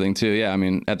 That's the other thing too. Yeah, I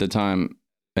mean, at the time,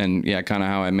 and yeah, kind of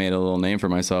how I made a little name for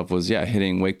myself was, yeah,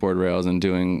 hitting wakeboard rails and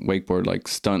doing wakeboard like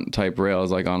stunt type rails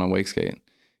like on a wake skate,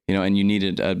 you know, and you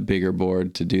needed a bigger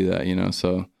board to do that, you know.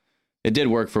 So it did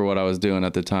work for what I was doing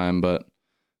at the time, but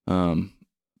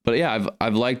yeah,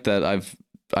 I've liked that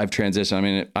I've transitioned. I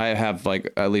mean, I have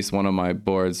like at least one of my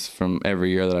boards from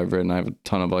every year that I've ridden. I have a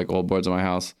ton of like old boards in my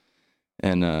house,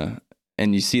 and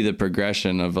you see the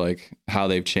progression of like how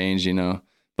they've changed, you know,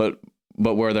 but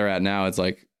where they're at now, it's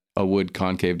like a wood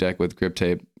concave deck with grip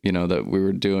tape, you know, that we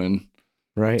were doing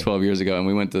right 12 years ago. And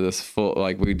we went to this full,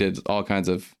 like we did all kinds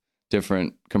of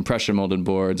different compression molded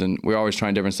boards, and we're always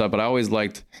trying different stuff, but I always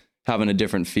liked having a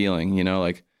different feeling, you know,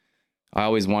 like I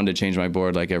always wanted to change my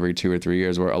board like every 2 or 3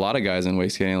 years, where a lot of guys in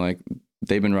wake skating, like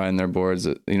they've been riding their boards,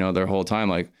 you know, their whole time.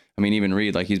 Like, I mean, even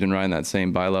Reed, like he's been riding that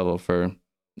same bi-level for,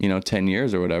 you know, 10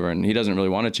 years or whatever. And he doesn't really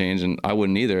want to change. And I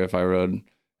wouldn't either if I rode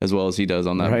as well as he does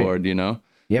on that board, you know?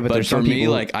 Yeah, but for me,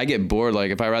 like I get bored.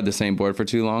 Like if I ride the same board for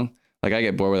too long, like I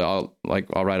get bored with it.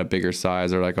 I'll ride a bigger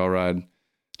size, or like I'll ride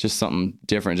just something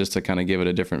different just to kind of give it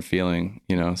a different feeling,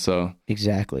 you know? So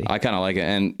exactly, I kind of like it.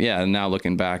 And yeah, now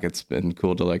looking back, it's been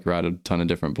cool to like ride a ton of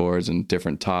different boards and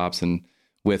different tops, and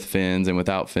with fins and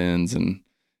without fins, and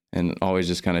always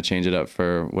just kind of change it up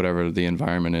for whatever the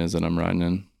environment is that I'm riding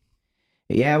in.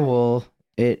 Yeah, well,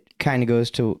 it kind of goes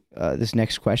to this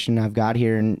next question I've got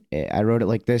here, and I wrote it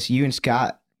like this. You and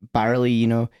Scott Byerly, you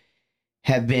know,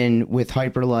 have been with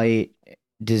Hyperlight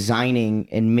designing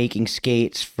and making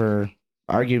skates for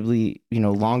arguably, you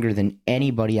know, longer than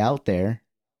anybody out there,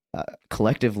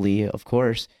 collectively, of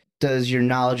course. Does your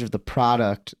knowledge of the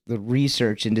product, the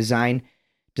research and design,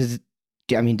 does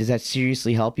that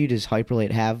seriously help you? Does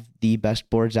Hyperlight have the best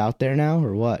boards out there now,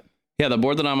 or what? Yeah, the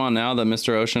board that I'm on now, the Mr.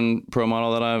 Ocean Pro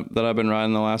model that I've been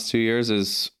riding the last 2 years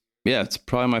is, yeah, it's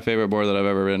probably my favorite board that I've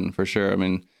ever ridden, for sure. I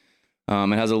mean,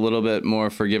 it has a little bit more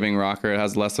forgiving rocker. It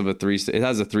has less of a it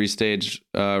has a 3-stage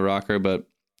rocker, but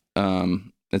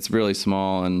it's really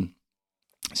small, and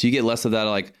so you get less of that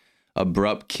like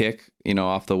abrupt kick, you know,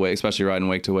 off the wake, especially riding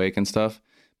wake to wake and stuff.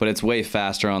 But it's way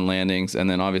faster on landings, and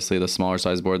then obviously the smaller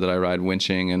size board that I ride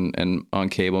winching and on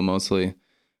cable mostly,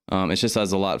 it just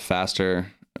has a lot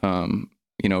faster,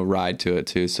 you know, ride to it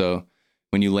too. So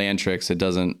when you land tricks, it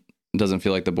doesn't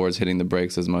feel like the board's hitting the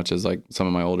brakes as much as like some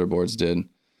of my older boards did.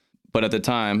 But at the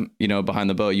time, you know, behind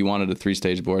the boat, you wanted a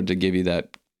 3-stage board to give you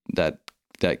that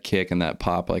kick and that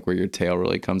pop, like where your tail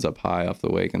really comes up high off the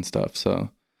wake and stuff. So,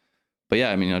 but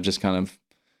yeah, I mean, I've just kind of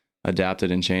adapted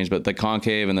and changed. But the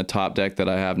concave and the top deck that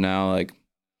I have now, like,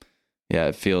 yeah,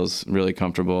 it feels really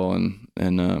comfortable, and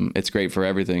it's great for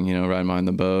everything, you know, riding behind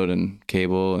the boat and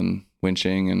cable and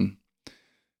winching and,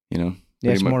 you know,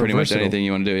 pretty much anything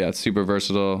you want to do. Yeah, it's super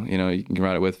versatile. You know, you can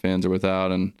ride it with fins or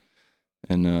without, and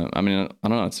I mean, I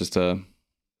don't know, it's just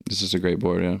a great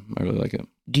board. Yeah, I really like it.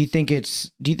 Do you think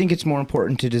it's more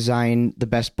important to design the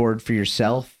best board for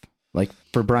yourself, like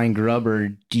for Brian Grubb, or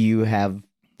do you have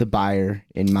the buyer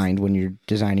in mind when you're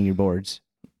designing your boards?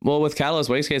 Well, with Catalyst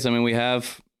Wake Skates, I mean, we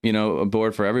have, you know, a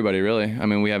board for everybody, really. I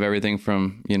mean, we have everything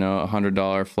from, you know,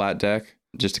 $100 flat deck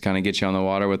just to kind of get you on the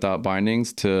water without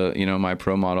bindings to, you know, my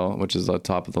Pro model, which is a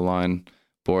top of the line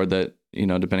board that, you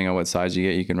know, depending on what size you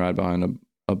get, you can ride behind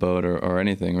a boat or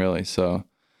anything, really. So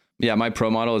yeah, my Pro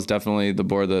model is definitely the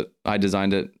board that I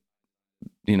designed it,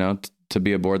 you know, to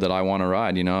be a board that I want to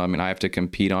ride. You know, I mean, I have to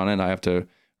compete on it. I have to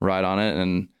ride on it,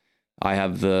 and I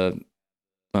have the,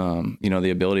 you know,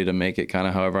 the ability to make it kind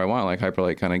of however I want. Like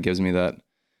Hyperlight kind of gives me that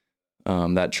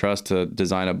trust to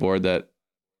design a board that,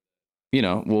 you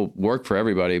know, will work for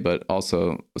everybody, but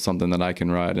also something that I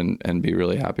can ride and be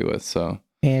really happy with. So,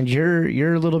 and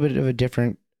you're a little bit of a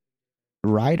different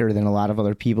rider than a lot of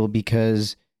other people,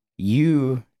 because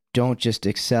you don't just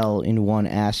excel in one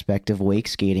aspect of wake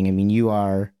skating. I mean, you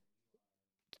are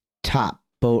top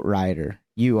boat rider.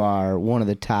 You are one of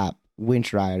the top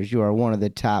winch riders. You are one of the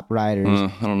top riders I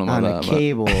don't know about on a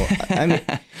cable. I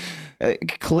mean,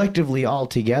 collectively all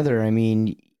together, I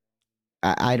mean,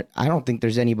 I don't think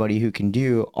there's anybody who can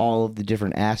do all of the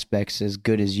different aspects as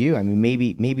good as you. I mean,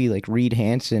 maybe like Reed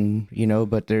Hansen, you know,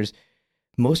 but there's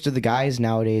most of the guys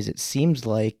nowadays, it seems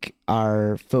like,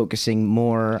 are focusing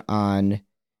more on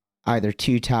either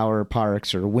two tower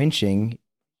parks or winching,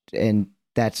 and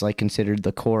that's like considered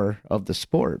the core of the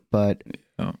sport. But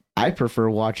I prefer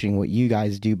watching what you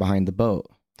guys do behind the boat.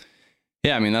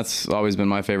 Yeah, I mean, that's always been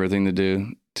my favorite thing to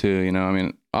do too. You know, I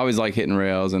mean, I always like hitting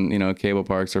rails, and, you know, cable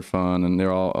parks are fun and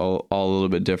they're all a little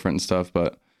bit different and stuff.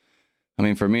 But I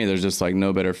mean, for me, there's just like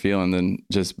no better feeling than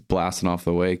just blasting off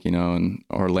the wake, you know,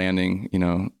 or landing, you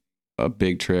know, a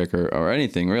big trick or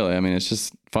anything really. I mean, it's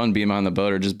just fun being on the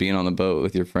boat or just being on the boat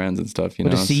with your friends and stuff, you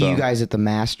know. To see you guys at the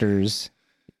Masters,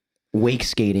 wake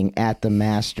skating at the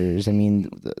Masters, I mean,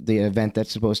 the event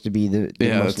that's supposed to be the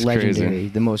most legendary, crazy,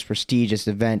 the most prestigious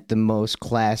event, the most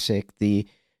classic, the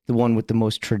one with the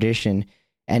most tradition,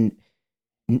 and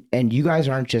you guys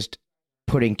aren't just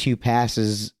putting two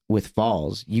passes with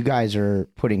falls. You guys are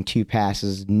putting two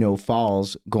passes, no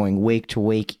falls, going wake to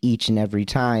wake each and every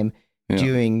time,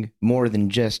 doing more than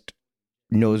just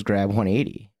nose grab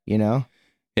 180, you know?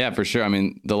 Yeah, for sure. I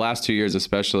mean, the last 2 years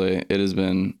especially, it has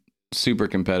been super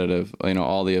competitive. You know,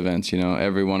 all the events, you know,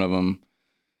 every one of them,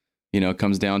 you know,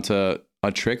 comes down to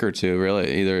a trick or two,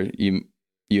 really. Either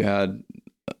you had,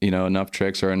 you know, enough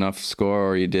tricks or enough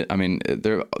score, or you did. I mean,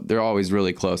 they're always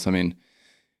really close. I mean,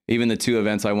 even the two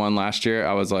events I won last year,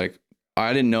 I was like,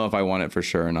 I didn't know if I won it for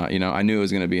sure or not. You know, I knew it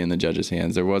was going to be in the judges'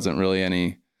 hands. There wasn't really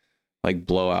any like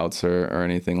blowouts or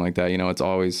anything like that. You know, it's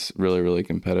always really, really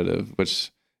competitive,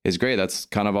 which is great. That's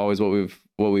kind of always what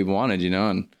we've wanted, you know.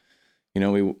 And, you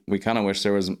know, we kind of wish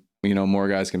there was, you know, more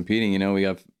guys competing. You know, we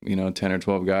have, you know, 10 or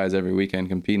 12 guys every weekend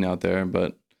competing out there.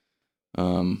 But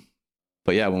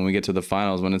yeah, when we get to the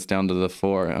finals, when it's down to the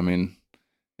four, I mean,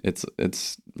 it's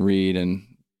Reed and,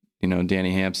 you know,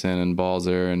 Danny Hampson and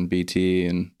Balzer and BT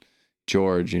and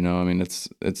George, you know. I mean, it's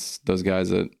those guys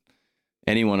that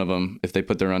any one of them, if they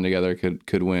put their run together,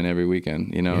 could win every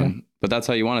weekend, you know. Yeah. But that's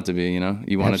how you want it to be, you know.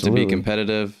 You want Absolutely. It to be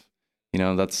competitive, you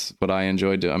know. That's what I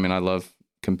enjoy doing. I mean, I love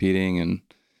competing and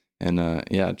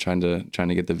trying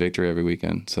to get the victory every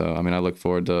weekend. So I mean, I look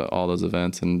forward to all those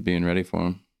events and being ready for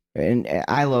them. And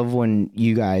I love when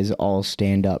you guys all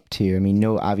stand up too. I mean,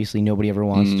 obviously nobody ever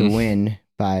wants to win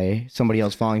by somebody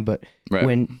else falling, but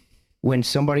right. When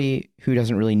somebody who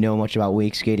doesn't really know much about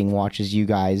wake skating watches you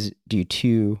guys do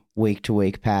two wake to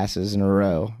wake passes in a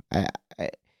row,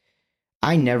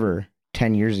 I never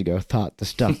 10 years ago thought the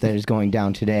stuff that is going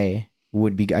down today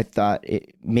would be. I thought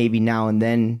maybe now and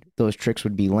then those tricks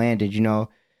would be landed. You know,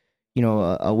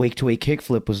 a wake to wake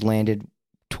kickflip was landed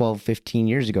 12, 15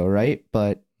 years ago, right?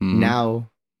 But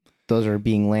now those are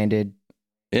being landed.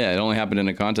 Yeah, it only happened in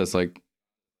a contest like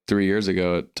 3 years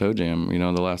ago at Toe Jam, you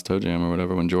know, the last Toe Jam or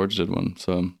whatever, when George did one.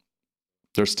 So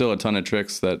there's still a ton of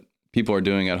tricks that people are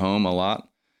doing at home a lot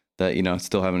that, you know,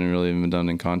 still haven't really even been done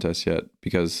in contests yet,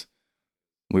 because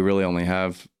we really only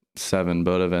have 7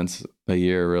 boat events a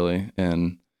year, really.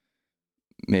 And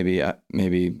maybe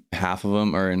half of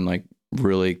them are in like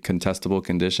really contestable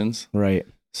conditions. Right.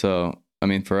 So, I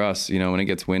mean, for us, you know, when it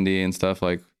gets windy and stuff,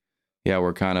 like, yeah,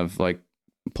 we're kind of like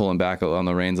pulling back on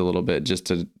the reins a little bit just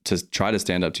to try to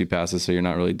stand up two passes, so you're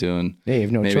not really doing you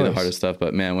have no maybe choice. The hardest stuff.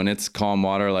 But man, when it's calm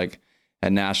water, like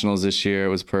at Nationals this year, it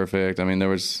was perfect. I mean, there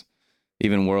was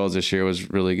even Worlds this year was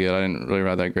really good. I didn't really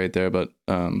ride that great there, but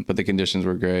the conditions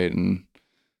were great. And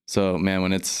so, man,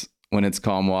 when it's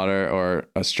calm water or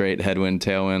a straight headwind,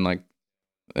 tailwind, like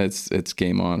it's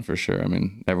game on for sure. I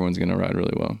mean, everyone's going to ride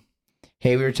really well.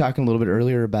 Hey, we were talking a little bit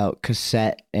earlier about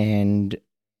cassette, and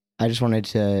I just wanted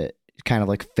to kind of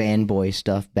like fanboy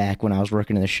stuff back when I was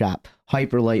working in the shop.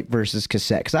 Hyperlight versus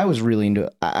cassette, because I was really into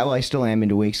it. I still am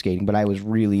into wake skating, but I was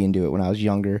really into it when I was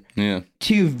younger. Yeah.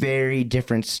 Two very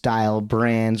different style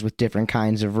brands with different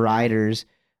kinds of riders.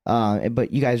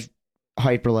 But you guys,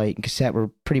 Hyperlight and cassette, were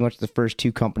pretty much the first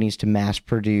two companies to mass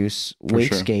produce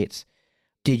wake skates.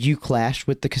 Did you clash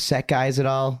with the cassette guys at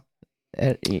all?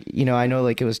 You know, I know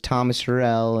like it was Thomas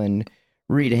Harrell and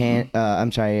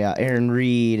Aaron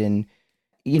Reed, and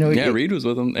you know, Reed was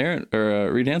with them.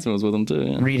 Reed Hansen was with them too.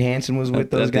 Yeah. Reed Hansen was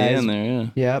with those guys. The end there, yeah.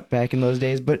 Yeah, back in those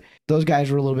days. But those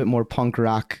guys were a little bit more punk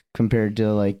rock compared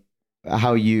to like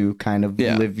how you kind of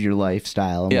live your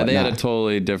lifestyle. And yeah, whatnot. They had a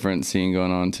totally different scene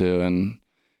going on too,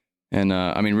 and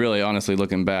I mean, really, honestly,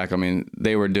 looking back, I mean,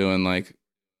 they were doing like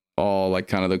all like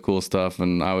kind of the cool stuff,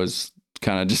 and I was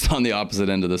kind of just on the opposite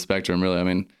end of the spectrum, really. I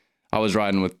mean, I was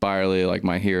riding with Byerly, like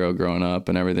my hero growing up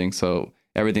and everything. So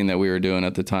everything that we were doing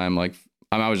at the time, like,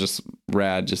 I was just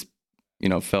rad, just, you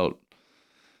know, felt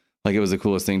like it was the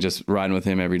coolest thing, just riding with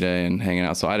him every day and hanging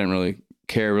out. So I didn't really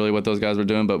care what those guys were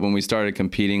doing. But when we started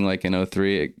competing like in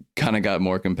 2003, it kind of got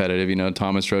more competitive. You know,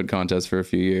 Thomas rode contests for a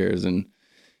few years, and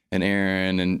and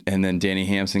Aaron, and then Danny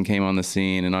Hampson came on the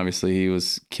scene, and obviously he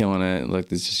was killing it. Like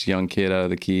this just young kid out of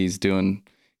the Keys doing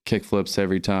kick flips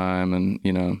every time, and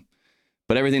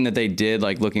but everything that they did,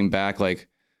 like looking back, like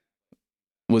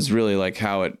was really like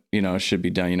how it should be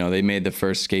done. They made the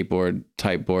first skateboard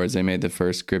type boards, they made the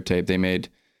first grip tape, they made,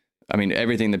 I mean,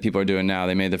 everything that people are doing now.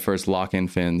 They made the first lock-in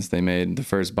fins, they made the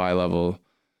first bi-level,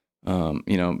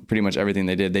 pretty much everything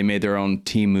they did. They made their own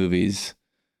team movies.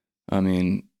 I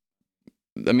mean,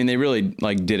 they really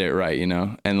like did it right,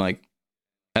 and like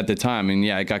at the time, and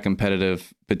yeah, it got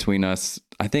competitive between us.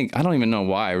 I don't even know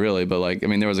why really, but like, I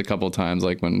mean, there was a couple of times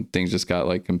like when things just got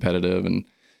like competitive, and,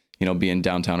 being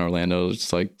downtown Orlando,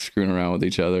 just like screwing around with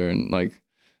each other. And like,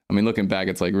 I mean, looking back,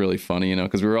 it's like really funny,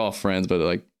 cause we were all friends, but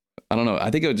like, I don't know.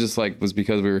 I think it just like was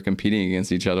because we were competing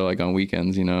against each other, like on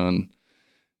weekends, and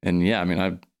yeah, I mean,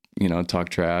 I talk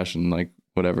trash and like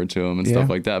whatever to them and stuff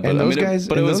like that. But I mean,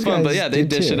 it was fun. But yeah, they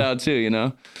dish it out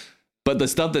too, But the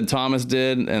stuff that Thomas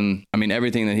did, and I mean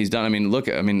everything that he's done. I mean, look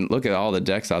at all the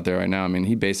decks out there right now. I mean,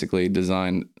 he basically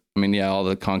designed. I mean, yeah, all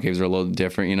the concaves are a little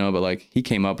different, but like he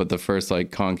came up with the first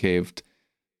like concaved,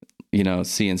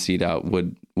 CNC'd out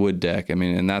wood deck. I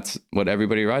mean, and that's what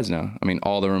everybody rides now. I mean,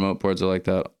 all the remote boards are like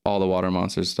that. All the Water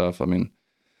Monsters stuff. I mean,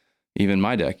 even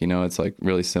my deck, it's like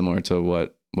really similar to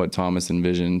what Thomas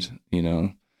envisioned,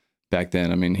 back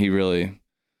then. I mean, he's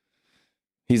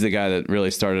the guy that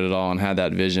really started it all and had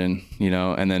that vision,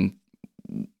 and then,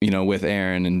 with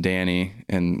Aaron and Danny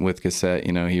and with Cassette,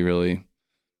 he really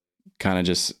kind of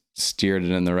just steered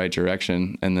it in the right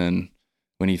direction. And then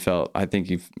when I think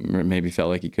he maybe felt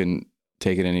like he couldn't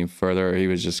take it any further, or he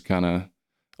was just kind of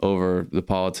over the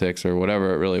politics or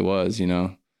whatever it really was,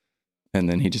 and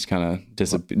then he just kind of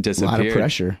disappeared. A lot of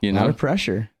pressure, a lot of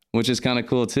pressure, which is kind of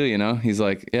cool too. He's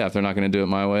like, yeah, if they're not going to do it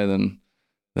my way, then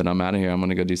I'm out of here. I'm going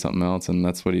to go do something else. And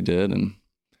that's what he did.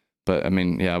 But I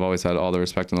mean, yeah, I've always had all the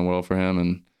respect in the world for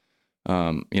him.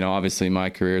 And, obviously my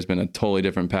career has been a totally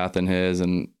different path than his,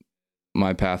 and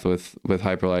my path with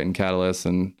Hyperlight and Catalyst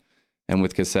and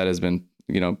with Cassette has been,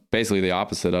 basically the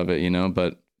opposite of it,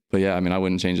 but yeah, I mean, I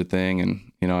wouldn't change a thing.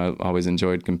 And, I always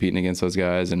enjoyed competing against those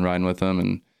guys and riding with them.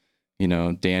 And,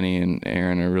 Danny and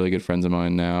Aaron are really good friends of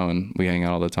mine now, and we hang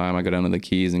out all the time. I go down to the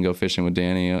Keys and go fishing with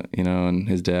Danny, and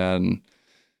his dad, and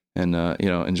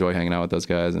enjoy hanging out with those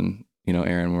guys. And,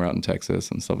 Aaron, we're out in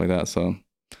Texas and stuff like that. So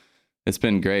it's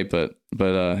been great, but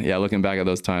yeah, looking back at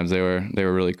those times, they were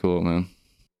really cool, man.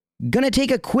 Gonna take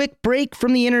a quick break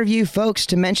from the interview, folks,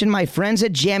 to mention my friends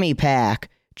at Jammy Pack.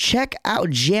 Check out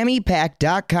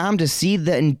jammypack.com to see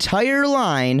the entire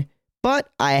line,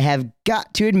 but I have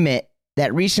got to admit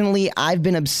that recently I've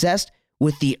been obsessed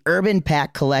with the Urban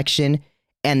Pack collection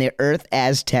and the Earth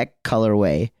Aztec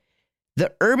colorway.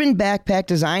 The Urban backpack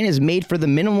design is made for the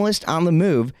minimalist on the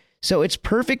move, so it's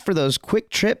perfect for those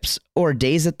quick trips or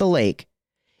days at the lake.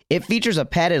 It features a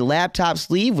padded laptop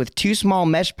sleeve with 2 small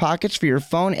mesh pockets for your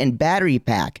phone and battery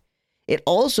pack. It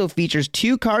also features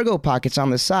 2 cargo pockets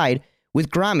on the side with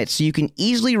grommets so you can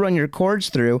easily run your cords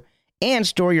through and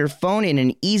store your phone in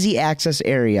an easy access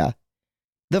area.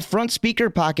 The front speaker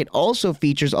pocket also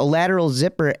features a lateral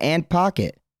zipper and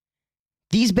pocket.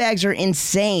 These bags are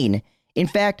insane. In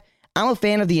fact, I'm a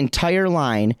fan of the entire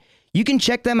line. You can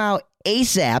check them out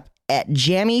ASAP at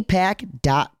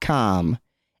jammypack.com.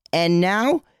 And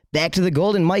now, back to the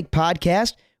Golden Mike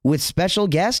podcast with special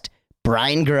guest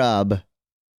Brian Grubb.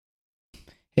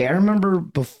 Hey, I remember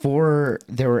before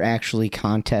there were actually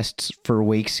contests for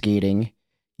wake skating,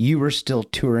 you were still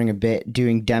touring a bit,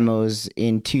 doing demos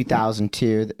in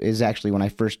 2002. That is actually when I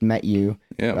first met you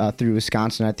through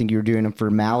Wisconsin. I think you were doing them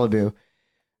for Malibu.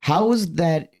 How was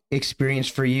that experience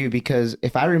for you? Because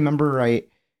if I remember right,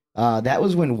 that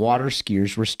was when water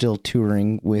skiers were still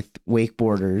touring with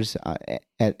wakeboarders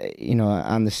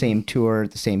on the same tour,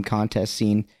 the same contest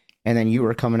scene. And then you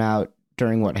were coming out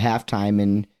during halftime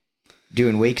and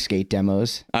doing wake skate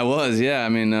demos. I was, yeah. I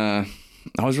mean,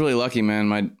 I was really lucky,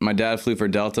 man. My dad flew for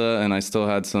Delta, and I still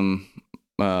had some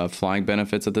flying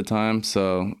benefits at the time.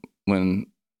 So when,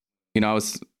 I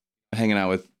was hanging out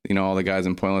with, all the guys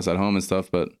in Pointless at home and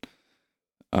stuff, but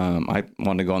I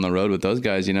wanted to go on the road with those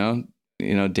guys,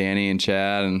 Danny and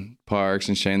Chad and Parks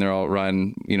and Shane, they're all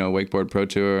riding, wakeboard pro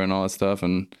tour and all that stuff.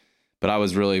 But I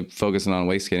was really focusing on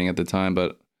wake skating at the time,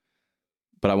 but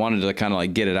I wanted to kind of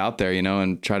like get it out there,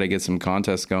 and try to get some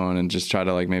contests going and just try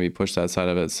to like maybe push that side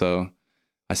of it. So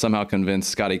I somehow convinced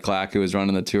Scotty Clack, who was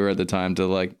running the tour at the time, to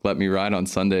like let me ride on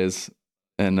Sundays.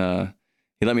 And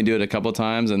he let me do it a couple of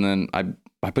times. And then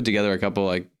I put together a couple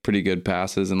like pretty good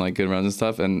passes and like good runs and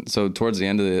stuff. And so towards the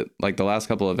end of it, like the last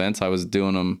couple of events, I was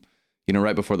doing them,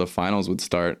 right before the finals would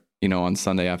start, on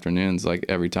Sunday afternoons. Like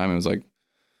every time it was like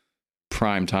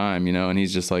prime time, you know, and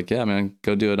he's just like, yeah, man,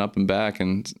 go do it up and back.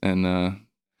 And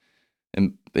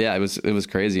yeah, it was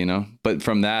crazy, you know, but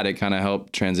from that, it kind of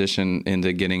helped transition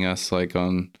into getting us like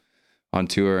on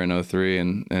tour in 03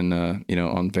 and you know,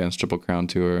 on Vans Triple Crown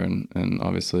tour and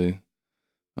obviously,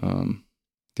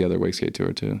 the other wake skate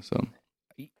tour too. So.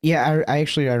 Yeah, I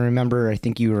remember, I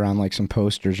think you were on like some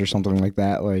posters or something like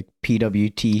that, like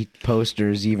PWT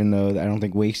posters, even though I don't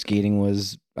think wake skating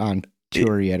was on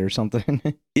tour yet or something.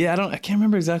 Yeah, I can't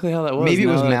remember exactly how that was. Maybe it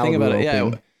was Malibu. Malibu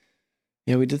Open.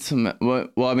 Yeah, we did some. Well,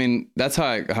 I mean, that's how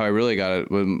I really got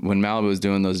it when Malibu was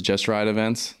doing those Just Ride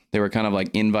events. They were kind of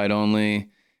like invite only,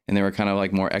 and they were kind of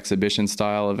like more exhibition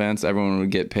style events. Everyone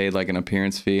would get paid like an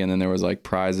appearance fee, and then there was like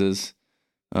prizes,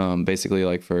 basically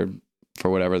like for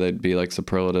whatever they'd be like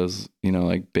superlatives, you know,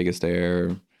 like biggest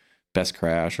air, best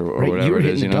crash, or right, whatever you were it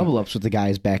hitting is. You know, double ups with the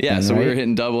guys back then. So right? we were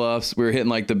hitting double ups. We were hitting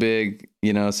like the big,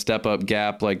 you know, step up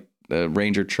gap, like the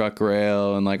Ranger truck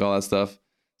rail and like all that stuff.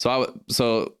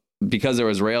 So because there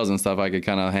was rails and stuff, I could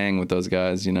kind of hang with those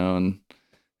guys, you know,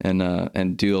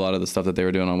 and do a lot of the stuff that they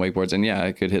were doing on wakeboards. And yeah,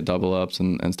 I could hit double ups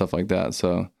and stuff like that.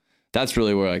 So that's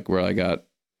really where I got.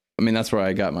 I mean, that's where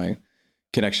I got my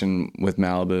connection with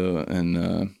Malibu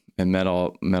and met a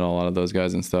lot of those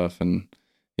guys and stuff. And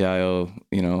yeah, I owe,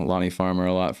 you know, Lonnie Farmer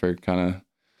a lot for kind of,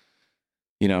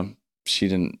 you know, she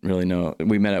didn't really know.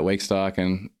 We met at Wakestock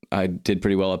and I did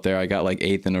pretty well up there. I got like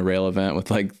 8th in a rail event with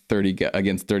like 30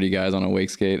 against 30 guys on a wake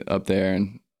skate up there.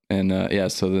 And yeah,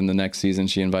 so then the next season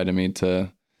she invited me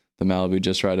to the Malibu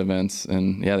Just Ride events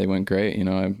and yeah, they went great. You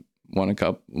know, I won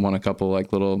a couple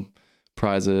like little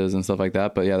prizes and stuff like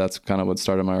that. But yeah, that's kind of what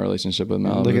started my relationship with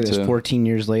Malibu. Look at this, too. 14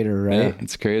 years later, right? Yeah,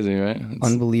 it's crazy, right? It's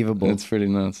unbelievable. It's pretty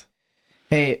nuts.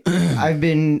 Hey, I've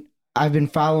been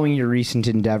following your recent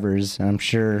endeavors. I'm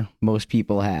sure most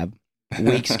people have.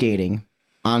 Wake skating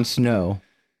on snow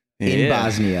in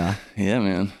Bosnia. Yeah,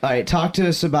 man. All right, talk to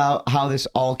us about how this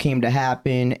all came to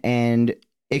happen and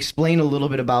explain a little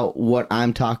bit about what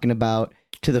I'm talking about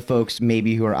to the folks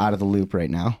maybe who are out of the loop right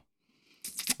now.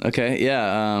 Okay,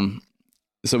 yeah.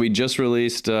 So we just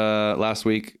released last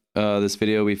week this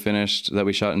video we finished that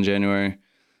we shot in January.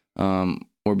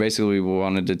 Where basically we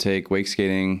wanted to take wake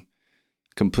skating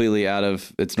completely out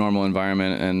of its normal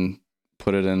environment and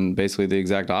put it in basically the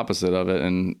exact opposite of it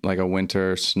in like a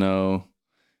winter snow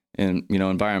and, you know,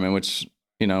 environment, which,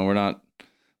 you know, we're not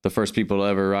the first people to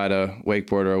ever ride a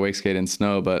wakeboard or a wake skate in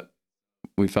snow, but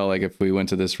we felt like if we went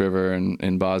to this river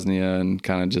in Bosnia and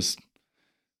kind of just,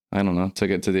 I don't know,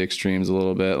 took it to the extremes a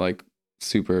little bit, like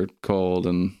super cold.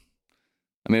 And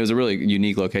I mean, it was a really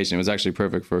unique location. It was actually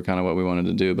perfect for kind of what we wanted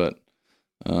to do, but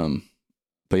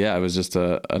yeah, it was just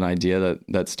an idea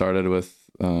that started with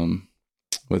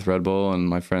Red Bull and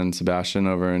my friend Sebastian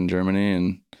over in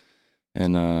Germany,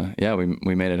 and yeah,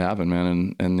 we made it happen,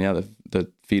 man. And yeah,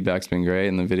 the feedback's been great,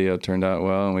 and the video turned out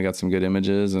well, and we got some good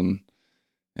images, and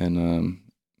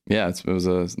yeah, it was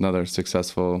another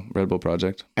successful Red Bull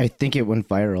project. I think it went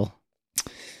viral.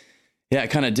 Yeah, it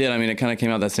kind of did. I mean, it kind of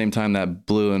came out that same time that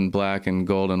blue and black and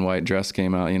gold and white dress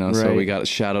came out, you know. Right. So we got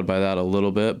shadowed by that a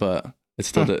little bit, but it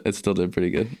still did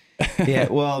pretty good. Yeah,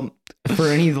 well, for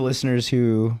any of the listeners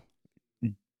who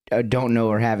don't know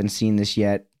or haven't seen this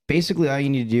yet, basically all you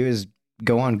need to do is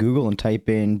go on Google and type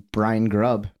in Brian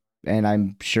Grubb, and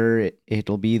I'm sure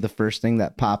it'll be the first thing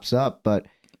that pops up. But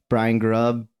Brian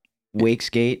Grubb, wake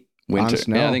skate, winter, on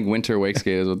snow. Yeah, I think winter wake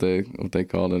skate is what they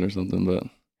called it or something. But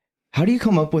how do you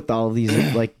come up with all of these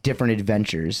like different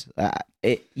adventures?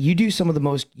 You do some of the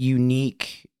most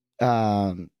unique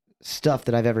stuff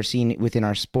that I've ever seen within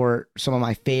our sport. Some of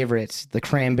my favorites, the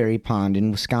Cranberry Pond in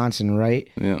Wisconsin, right?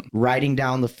 Yeah. Riding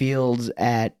down the fields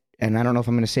at, and I don't know if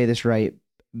I'm going to say this right,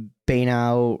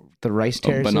 Banau, the rice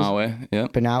terraces. Banawe, yeah.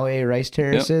 Banawe rice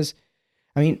terraces. Yep.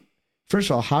 I mean,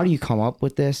 first of all, how do you come up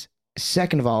with this?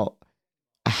 Second of all,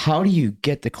 how do you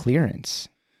get the clearance?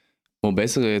 Well,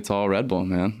 basically, it's all Red Bull,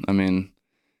 man. I mean,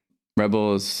 Red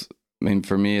Bull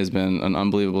for me, has been an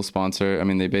unbelievable sponsor. I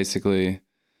mean, they basically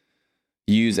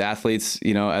use athletes,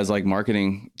 you know, as like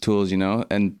marketing tools, you know,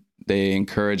 and they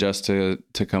encourage us to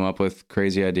come up with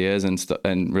crazy ideas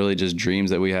and really just dreams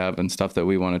that we have and stuff that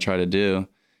we want to try to do.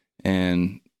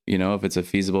 And, you know, if it's a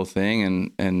feasible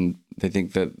thing and they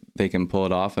think that they can pull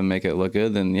it off and make it look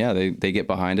good, then yeah, they get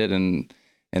behind it and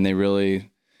they really,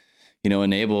 you know,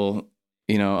 enable,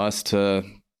 you know, us to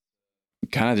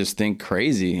kind of just think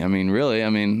crazy. I mean, really, I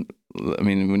mean,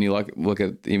 when you look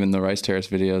at even the Rice Terrace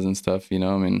videos and stuff, you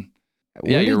know, I mean,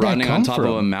 yeah, you're running on top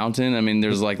of a mountain. I mean,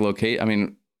 there's like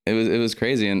it was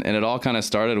crazy. And it all kind of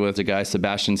started with a guy,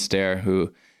 Sebastian Stair,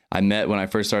 who I met when I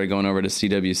first started going over to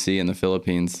CWC in the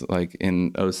Philippines, like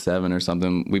in '07 or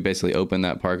something. We basically opened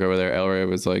that park over there. El Rey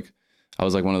was like, I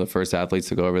was like one of the first athletes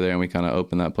to go over there, and we kind of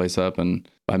opened that place up. And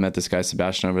I met this guy,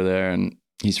 Sebastian, over there, and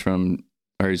he's from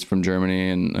Germany,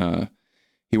 and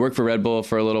he worked for Red Bull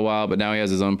for a little while, but now he has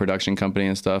his own production company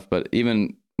and stuff. But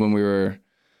even when we were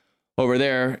over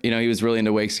there, you know, he was really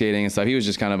into wake skating and stuff. He was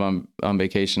just kind of on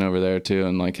vacation over there too,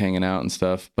 and like hanging out and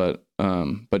stuff. But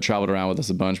traveled around with us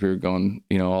a bunch. We were going,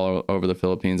 you know, all over the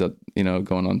Philippines, you know,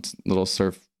 going on little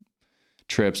surf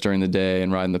trips during the day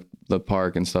and riding the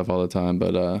park and stuff all the time.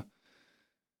 But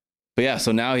yeah,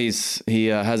 so now he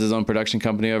has his own production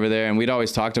company over there, and we'd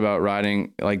always talked about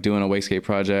riding, like doing a wake skate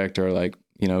project, or like,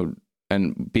 you know,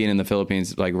 and being in the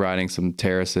Philippines, like riding some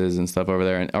terraces and stuff over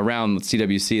there. And around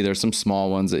CWC, there's some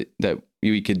small ones that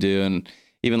we could do. And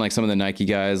even like some of the Nike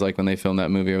guys, like when they filmed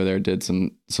that movie over there, did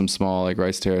some small like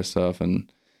rice terrace stuff.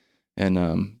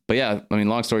 But yeah, I mean,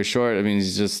 long story short, I mean,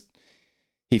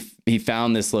 he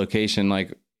found this location,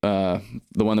 like the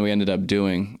one that we ended up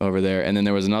doing over there. And then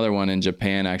there was another one in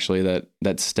Japan actually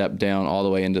that stepped down all the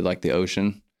way into like the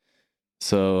ocean.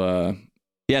 So,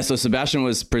 yeah, so Sebastian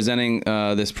was presenting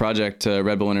this project to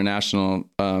Red Bull International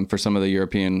for some of the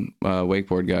European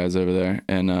wakeboard guys over there.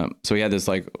 And so he had this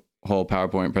like whole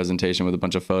PowerPoint presentation with a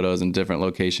bunch of photos and different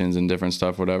locations and different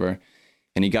stuff, whatever.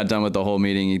 And he got done with the whole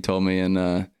meeting. He told me, and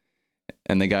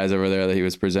the guys over there that he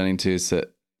was presenting to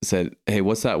said, "Hey,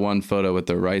 what's that one photo with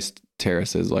the rice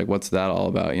terraces? Like, what's that all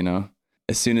about, you know?"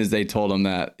 As soon as they told him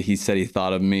that, he said he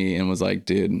thought of me and was like,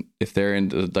 "Dude, if they're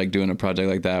into like doing a project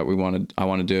like that, I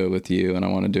want to do it with you, and I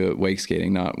want to do it wake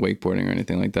skating, not wakeboarding or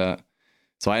anything like that."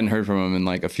 So I hadn't heard from him in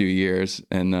like a few years,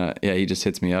 and yeah, he just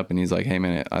hits me up and he's like, "Hey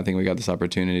man, I think we got this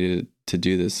opportunity to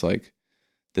do this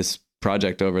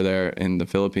project over there in the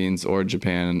Philippines or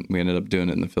Japan." And we ended up doing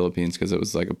it in the Philippines because it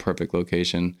was like a perfect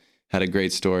location, had a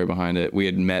great story behind it. We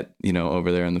had met, you know,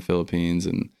 over there in the Philippines,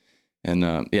 and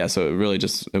yeah, so it really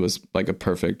it was like a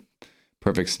perfect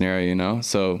scenario, you know?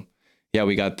 So yeah,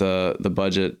 we got the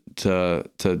budget to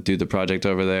do the project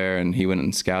over there, and he went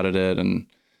and scouted it, and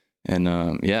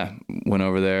yeah, went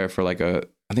over there for like I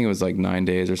think it was like 9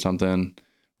 days or something,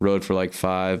 rode for like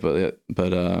 5, but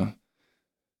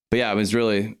yeah, it was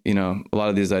really, you know, a lot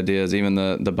of these ideas, even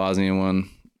the Bosnian one,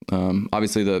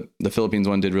 obviously the Philippines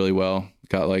one did really well,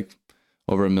 got like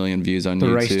over 1 million views on YouTube.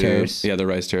 The rice terrace. Yeah, the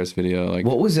rice terrace video. Like,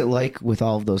 what was it like with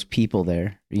all of those people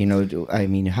there? You know, I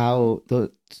mean, how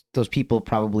those people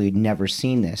probably never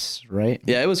seen this, right?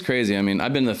 Yeah, it was crazy. I mean,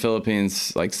 I've been to the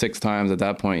Philippines like 6 times at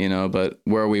that point, you know, but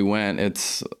where we went,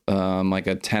 it's like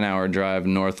a 10-hour drive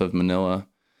north of Manila.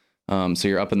 So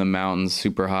you're up in the mountains,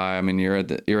 super high. I mean,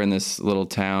 you're in this little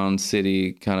town,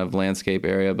 city kind of landscape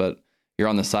area, but you're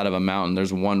on the side of a mountain.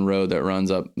 There's one road that runs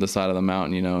up the side of the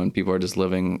mountain, you know, and people are just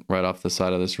living right off the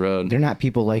side of this road. They're not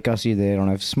people like us either. They don't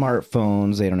have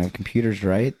smartphones. They don't have computers,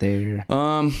 right? They're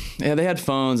yeah, they had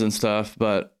phones and stuff,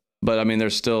 but I mean,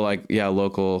 there's still like, yeah,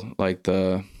 local, like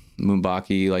the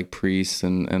Mumbaki, like priests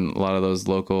and a lot of those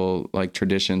local like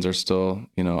traditions are still,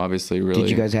 you know, obviously really.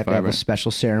 Did you guys have to have a special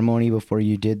ceremony before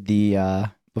you did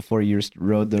before you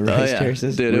rode the rice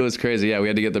terraces? Dude, it was crazy. Yeah, we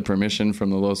had to get the permission from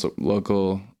the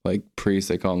local like priests.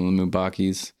 They call them the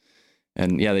Mumbakis.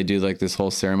 And yeah, they do like this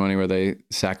whole ceremony where they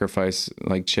sacrifice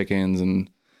like chickens, and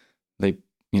they,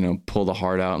 you know, pull the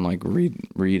heart out and like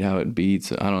read how it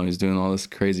beats. I don't know. He's doing all this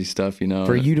crazy stuff, you know.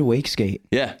 For you to wake skate.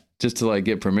 Yeah, just to like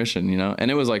get permission, you know.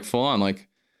 And it was like full on, like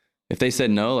if they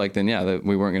said no, like then yeah,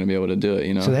 we weren't going to be able to do it,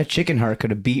 you know. So that chicken heart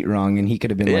could have beat wrong, and he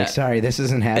could have been like, "Sorry, this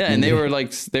isn't happening." Yeah, and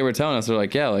they were telling us, they're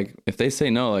like, "Yeah, like if they say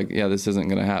no, like yeah, this isn't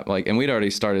going to happen." Like, and we'd already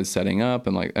started setting up,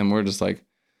 and we're just like,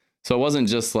 so it wasn't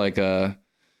just like a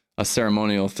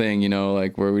ceremonial thing, you know,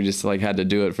 like where we just like had to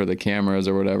do it for the cameras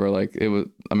or whatever. Like it was,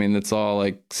 I mean, it's all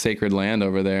like sacred land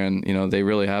over there, and you know, they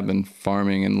really have been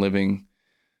farming and living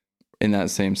in that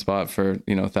same spot for,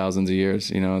 you know, thousands of years.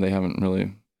 You know, they haven't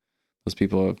really. Those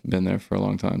people have been there for a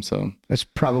long time, so that's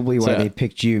probably why they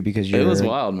picked you, because it was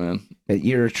wild, man.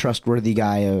 You're a trustworthy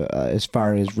guy as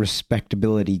far as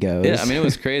respectability goes. Yeah, I mean, it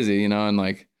was crazy, you know, and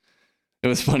like it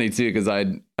was funny too because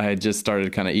I had just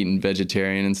started kind of eating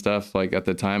vegetarian and stuff like at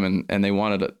the time, and they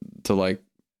wanted to like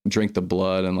drink the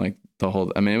blood and like the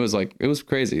whole. I mean, it was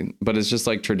crazy, but it's just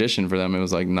like tradition for them. It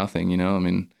was like nothing, you know. I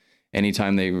mean,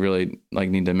 anytime they really like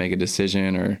need to make a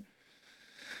decision, or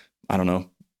I don't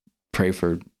know, pray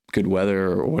for good weather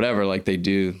or whatever, like they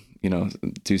do, you know,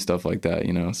 do stuff like that,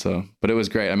 you know. So, but it was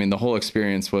great. I mean, the whole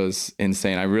experience was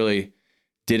insane. I really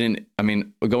didn't, I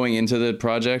mean, going into the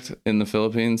project in the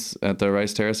Philippines at the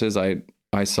rice terraces,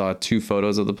 I saw 2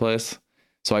 photos of the place.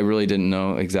 So I really didn't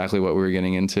know exactly what we were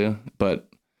getting into, but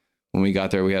when we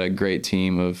got there, we had a great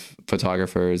team of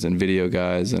photographers and video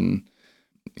guys, and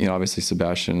obviously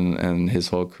Sebastian and his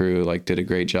whole crew like did a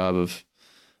great job of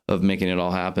making it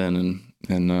all happen,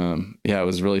 and yeah, it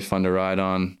was really fun to ride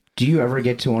on. Do you ever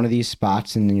get to one of these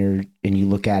spots and you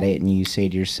look at it and you say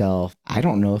to yourself, I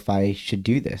don't know if I should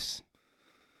do this?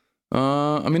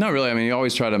 I mean, not really. I mean, you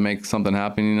always try to make something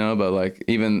happen, but like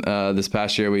even this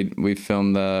past year, we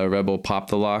filmed the Red Bull Pop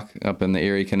the Lock up in the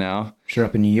Erie Canal. Sure,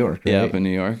 up in New York, right? Yeah, up in New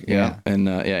York. Yeah. And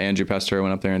Andrew Pasteur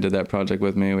went up there and did that project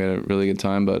with me. We had a really good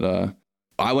time, but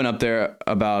I went up there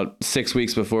about 6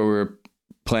 weeks before we were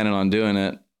planning on doing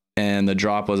it. And the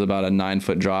drop was about a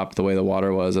 9-foot drop the way the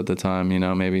water was at the time,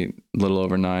 maybe a little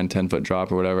over 10-foot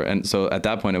drop or whatever. And so at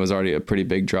that point, it was already a pretty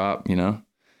big drop,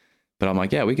 But I'm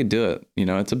like, yeah, we could do it.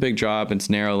 It's a big drop. It's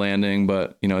narrow landing,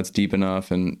 but, it's deep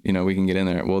enough and, we can get in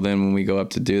there. Well, then when we go up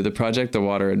to do the project, the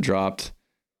water had dropped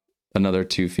another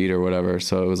 2 feet or whatever.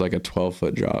 So it was like a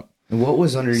 12-foot drop. And what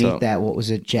was underneath that? What was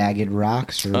it? Jagged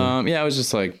rocks? Or? Yeah, it was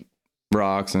just like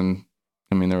rocks. And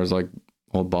I mean, there was like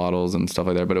old bottles and stuff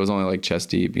like that, but it was only like chest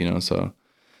deep, so,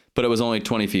 but it was only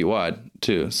 20 feet wide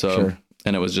too. So, sure.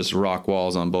 And it was just rock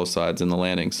walls on both sides in the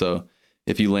landing. So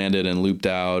if you landed and looped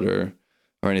out or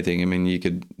anything, I mean, you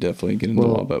could definitely get into the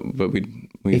wall, but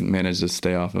we managed to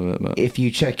stay off of it. But if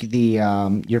you check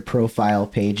the your profile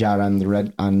page out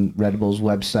on Red Bull's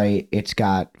website, it's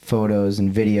got photos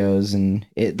and videos, and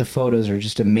the photos are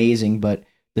just amazing. But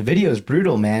the video is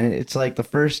brutal, man. It's like the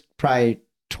first probably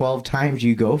 12 times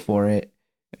you go for it.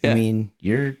 Yeah. I mean,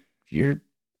 you're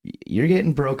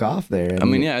getting broke off there. I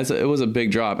mean, yeah, it was a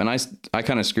big drop, and I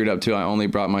kind of screwed up too. I only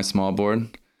brought my small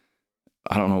board.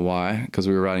 I don't know why, because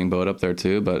we were riding boat up there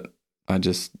too, but I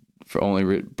just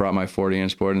only brought my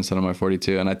 40-inch board instead of my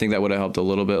 42, and I think that would have helped a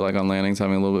little bit, like on landings,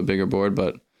 having a little bit bigger board.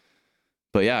 But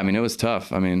yeah, I mean, it was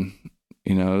tough. I mean,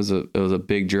 it was a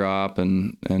big drop,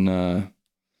 and yeah,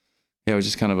 it was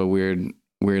just kind of a weird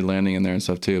landing in there and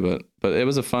stuff too. But it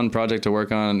was a fun project to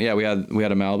work on. Yeah, we had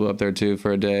a Malibu up there too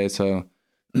for a day, so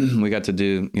we got to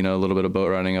do a little bit of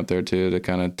boat riding up there too to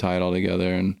kind of tie it all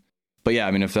together. But yeah,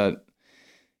 I mean, if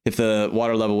the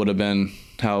water level would have been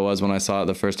how it was when I saw it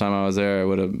the first time I was there,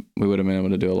 we would have been able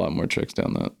to do a lot more tricks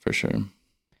down that for sure.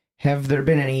 Have there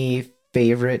been any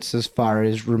favorites as far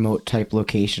as remote type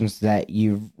locations that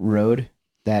you've rode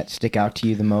that stick out to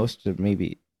you the most, or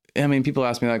maybe? I mean, people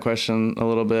ask me that question a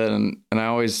little bit, and I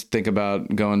always think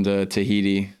about going to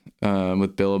Tahiti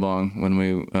with Billabong when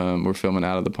we were filming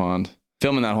Out of the Pond.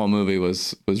 Filming that whole movie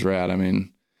was rad. I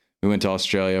mean, we went to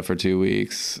Australia for 2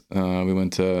 weeks. We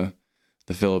went to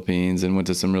the Philippines and went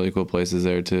to some really cool places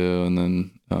there too.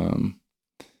 And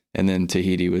then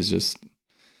Tahiti was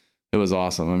it was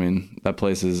awesome. I mean, that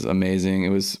place is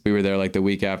amazing. We were there like the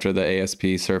week after the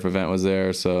ASP surf event was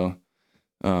there. So,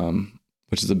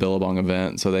 which is a Billabong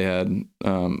event. So they had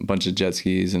a bunch of jet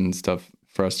skis and stuff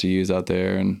for us to use out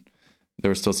there. And there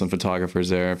were still some photographers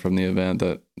there from the event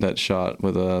that shot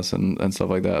with us and stuff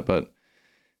like that. But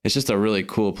it's just a really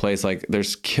cool place. Like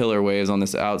there's killer waves on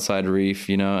this outside reef,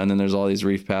 and then there's all these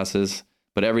reef passes,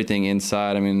 but everything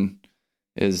inside, I mean,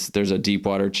 there's a deep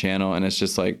water channel, and it's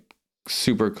just like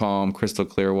super calm, crystal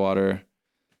clear water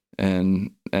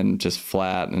and just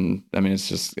flat. And I mean,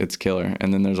 it's killer.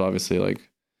 And then there's obviously like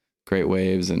great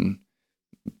waves and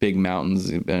big mountains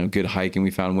and good hiking.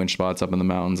 We found winch spots up in the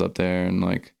mountains up there. And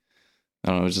like, I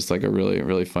don't know, it was just like a really,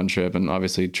 really fun trip. And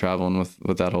obviously traveling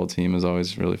with that whole team is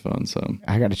always really fun. So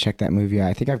I got to check that movie out.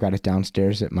 I think I've got it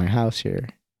downstairs at my house here.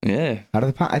 Yeah. Out of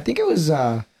the Pond. I think it was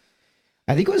an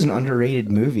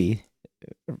underrated movie.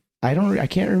 I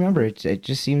can't remember. It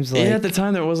just seems like. Yeah, at the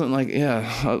time there wasn't like,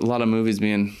 a lot of movies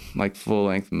being like full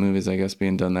length movies, I guess,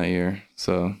 being done that year.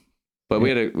 So, but we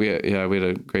had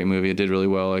a great movie. It did really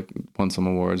well, like won some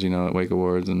awards, at Wake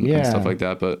Awards and stuff like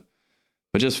that. But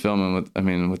just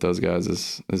filming with those guys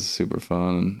is super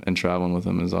fun, and traveling with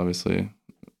them is obviously,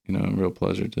 a real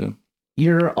pleasure too.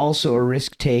 You're also a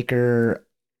risk taker,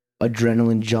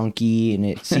 adrenaline junkie, and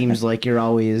it seems like you're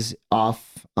always off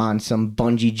on some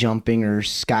bungee jumping or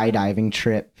skydiving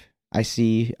trip. I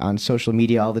see on social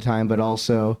media all the time, but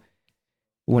also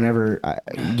whenever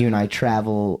you and I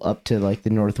travel up to like the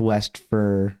Northwest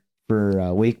for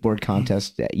wakeboard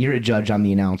contest, you're a judge, I'm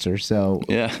the announcer. So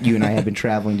yeah. You and I have been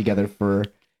traveling together for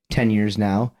 10 years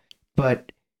now,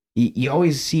 but you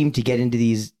always seem to get into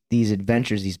these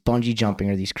adventures, these bungee jumping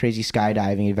or these crazy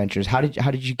skydiving adventures. How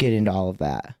did you get into all of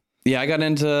that? Yeah, I got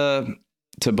into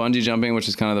bungee jumping, which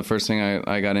is kind of the first thing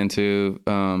I got into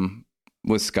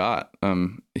with Scott.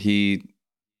 He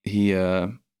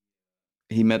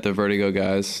met the Vertigo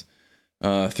guys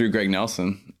through Greg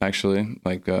Nelson, actually,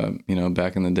 like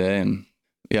back in the day, and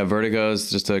yeah, Vertigo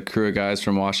is just a crew of guys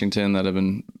from Washington that have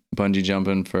been bungee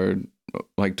jumping for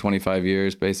like 25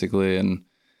 years basically. And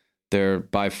they're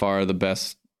by far the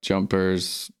best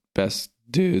jumpers, best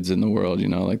dudes in the world, you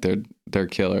know, like they're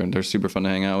killer and they're super fun to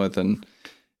hang out with. And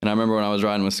I remember when I was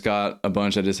riding with Scott a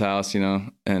bunch at his house, you know,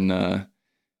 and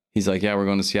he's like, yeah, we're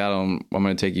going to Seattle and I'm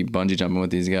going to take you bungee jumping with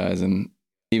these guys. And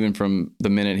even from the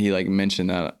minute he like mentioned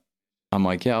that, I'm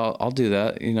like, yeah, I'll do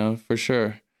that, you know, for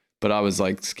sure. But I was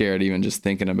like scared even just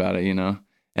thinking about it, you know.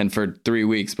 And for 3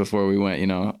 weeks before we went, you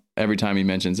know, every time he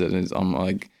mentions it, I'm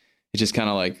like, it just kind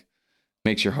of like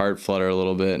makes your heart flutter a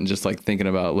little bit and just like thinking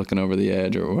about looking over the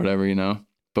edge or whatever, you know.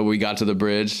 But we got to the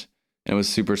bridge and it was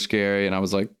super scary and I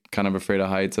was like kind of afraid of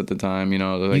heights at the time, you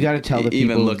know. Like, you got to tell the people.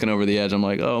 Even looking over the edge, I'm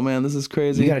like, oh man, this is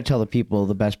crazy. You got to tell the people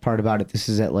the best part about it. This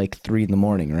is at like 3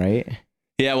 a.m, right?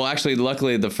 Yeah, well, actually,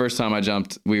 luckily, the first time I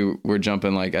jumped, we were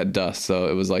jumping like at dusk, so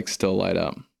it was like still light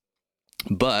up.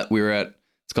 But we were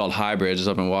it's called High Bridge. It's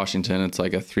up in Washington. It's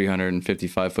like a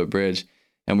 355-foot bridge.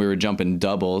 And we were jumping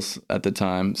doubles at the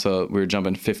time. So we were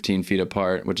jumping 15 feet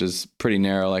apart, which is pretty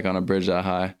narrow, like on a bridge that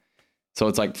high. So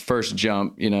it's like first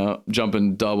jump, you know,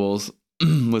 jumping doubles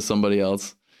with somebody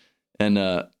else. And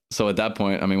so at that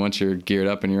point, I mean, once you're geared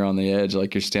up and you're on the edge,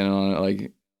 like you're standing on it,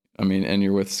 like, I mean, and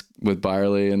you're with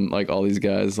Byerly and like all these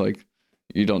guys, like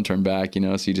you don't turn back, you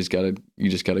know, so you just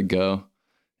gotta go.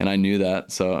 And I knew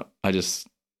that. So I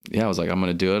was like, I'm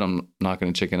going to do it. I'm not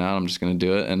going to chicken out. I'm just going to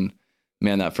do it. And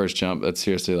man, that first jump, that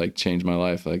seriously like changed my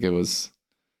life. Like it was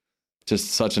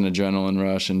just such an adrenaline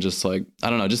rush. And just like, I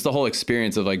don't know, just the whole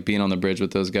experience of like being on the bridge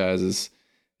with those guys is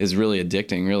really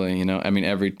addicting, really, you know. I mean,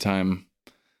 every time,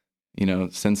 you know,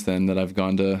 since then that I've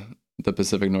gone to the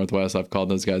Pacific Northwest, I've called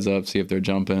those guys up, see if they're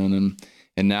jumping.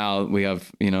 And now we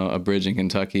have, you know, a bridge in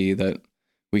Kentucky that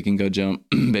we can go jump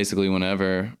basically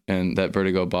whenever, and that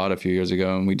Vertigo bought a few years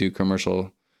ago, and we do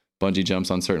commercial bungee jumps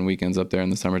on certain weekends up there in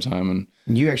the summertime, and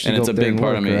it's a big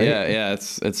part of me. Right? Yeah,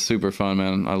 it's super fun,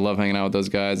 man. I love hanging out with those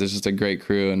guys. It's just a great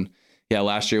crew, and yeah,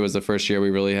 last year was the first year we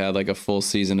really had like a full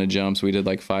season of jumps. We did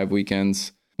like 5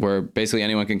 weekends where basically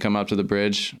anyone can come up to the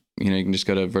bridge. You know, you can just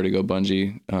go to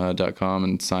vertigobungee.com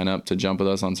and sign up to jump with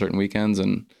us on certain weekends,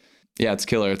 and yeah, it's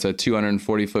killer. It's a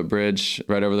 240-foot bridge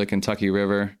right over the Kentucky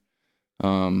River.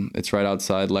 It's right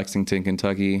outside Lexington,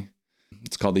 Kentucky.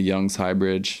 It's called the Young's High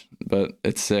Bridge, but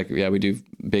it's sick. Yeah, we do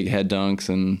big head dunks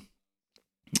and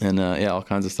yeah, all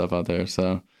kinds of stuff out there.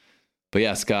 So, but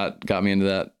yeah, Scott got me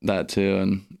into that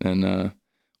too, and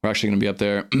we're actually going to be up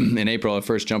there in April. Our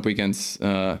first jump weekend's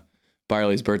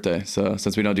Byerly's birthday. So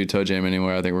since we don't do toe jam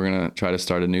anymore, I think we're going to try to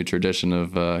start a new tradition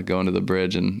of going to the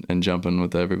bridge and jumping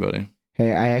with everybody.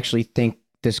 Hey, I actually think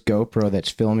this GoPro that's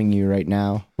filming you right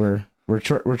now, we're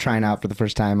trying out for the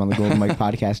first time on the Golden Mike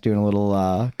podcast, doing a little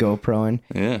GoProing.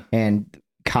 Yeah. And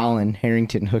Colin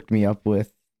Harrington hooked me up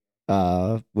with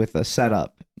a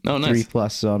setup. Oh, nice.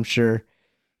 3+. So I'm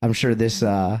sure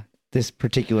this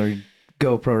particular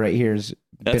GoPro right here is.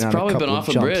 That's probably been off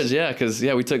a bridge, yeah, because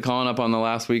we took Colin up on the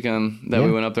last weekend that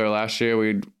we went up there last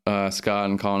year. Scott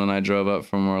and Colin and I drove up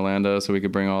from Orlando so we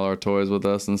could bring all our toys with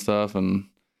us and stuff, and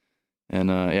we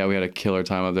had a killer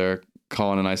time up there.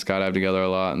 Colin and I skydive together a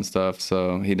lot and stuff,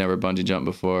 so he'd never bungee jumped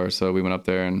before, so we went up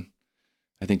there and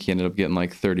I think he ended up getting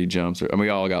like 30 jumps, and we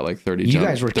all got like 30 jumps. You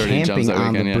guys were camping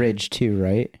on the bridge too,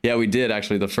 right? Yeah, we did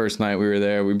actually. The first night we were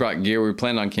there, we brought gear. We were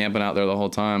planning on camping out there the whole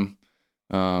time.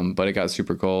 But it got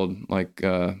super cold, like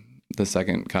the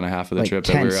second kind of half of the trip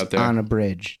that we were out there.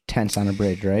 Tents on a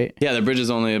bridge, right? Yeah, the bridge is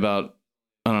only about,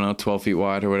 12 feet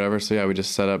wide or whatever. So yeah, we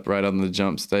just set up right on the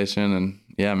jump station, and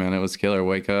yeah, man, it was killer.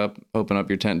 Wake up, open up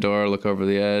your tent door, look over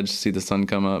the edge, see the sun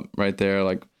come up right there,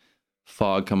 like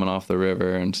fog coming off the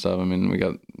river and stuff. I mean, we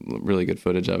got really good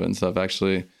footage of it and stuff.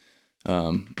 Actually,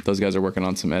 those guys are working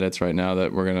on some edits right now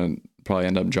that we're going to probably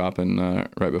end up dropping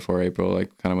right before April,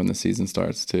 like kind of when the season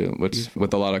starts too, which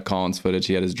with a lot of Colin's footage.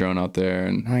 He had his drone out there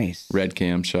and nice red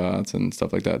cam shots and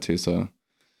stuff like that too. So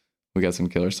we got some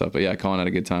killer stuff, but yeah, Colin had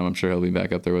a good time. I'm sure he'll be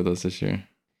back up there with us this year.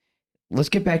 Let's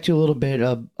get back to a little bit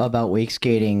about wake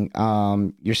skating.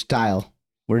 Your style,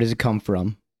 where does it come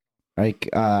from? Like,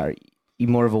 are you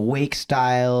more of a wake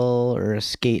style or a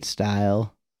skate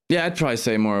style? Yeah, I'd probably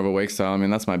say more of a wake style. I mean,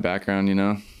 that's my background, you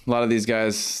know. A lot of these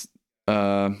guys,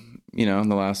 in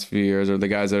the last few years, or the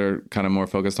guys that are kind of more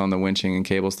focused on the winching and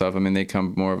cable stuff, I mean, they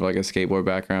come more of like a skateboard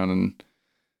background, and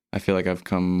I feel like I've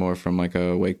come more from like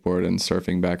a wakeboard and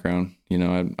surfing background. You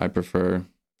know, I prefer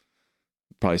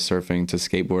probably surfing to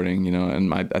skateboarding, you know,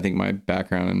 and I think my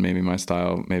background and maybe my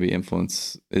style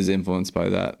is influenced by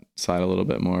that side a little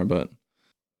bit more, but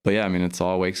yeah, I mean, it's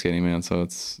all wake skating, man, so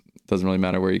it doesn't really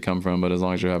matter where you come from, but as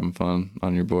long as you're having fun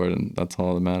on your board, and that's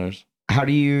all that matters. How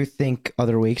do you think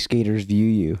other wake skaters view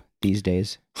you these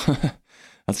days?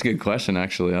 That's a good question,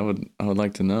 actually. I would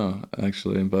like to know,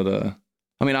 actually. But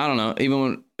I mean, I don't know.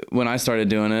 Even when I started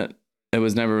doing it, it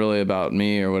was never really about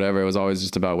me or whatever. It was always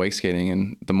just about wake skating.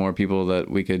 And the more people that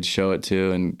we could show it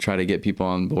to and try to get people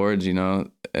on board, you know,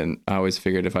 and I always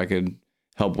figured if I could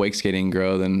help wake skating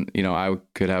grow, then, you know, I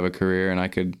could have a career and I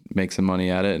could make some money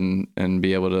at it and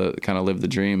be able to kind of live the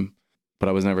dream. But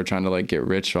I was never trying to like get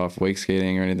rich off wake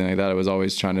skating or anything like that. I was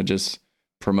always trying to just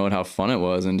promote how fun it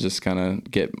was and just kind of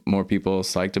get more people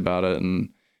psyched about it and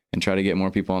try to get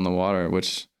more people on the water,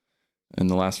 which in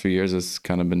the last few years has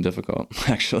kind of been difficult,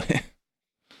 actually.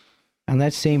 On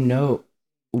that same note,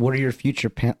 what are your future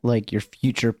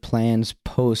plans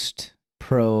post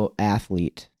pro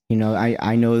athlete? You know,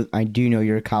 I do know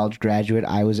you're a college graduate.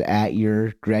 I was at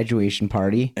your graduation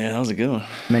party. Yeah, that was a good one.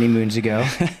 Many moons ago.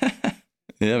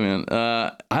 Yeah, man.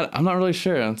 I'm not really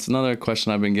sure. It's another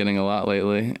question I've been getting a lot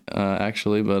lately,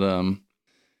 actually. But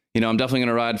you know, I'm definitely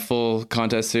gonna ride full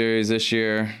contest series this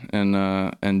year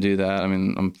and do that. I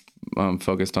mean, I'm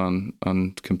focused on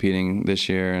competing this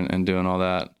year and doing all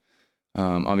that.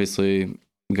 Obviously,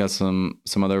 we got some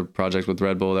other projects with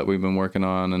Red Bull that we've been working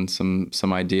on, and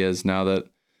some ideas now that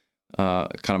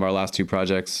kind of our last two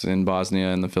projects in Bosnia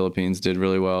and the Philippines did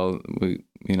really well. We,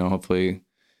 you know, hopefully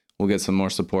we'll get some more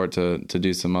support to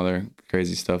do some other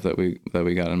crazy stuff that we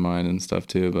got in mind and stuff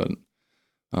too. But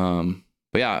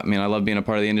yeah, I mean, I love being a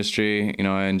part of the industry. You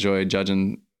know, I enjoy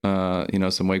judging, you know,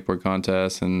 some wakeboard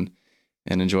contests and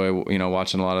enjoy, you know,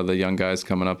 watching a lot of the young guys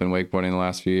coming up in wakeboarding the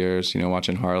last few years. You know,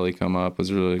 watching Harley come up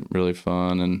was really, really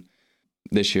fun. And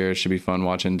this year it should be fun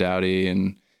watching Dowdy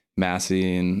and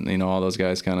Massey and, you know, all those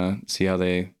guys kind of see how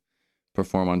they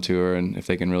perform on tour and if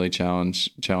they can really challenge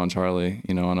Harley,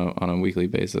 you know, on a weekly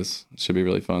basis. It should be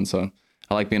really fun. So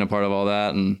I like being a part of all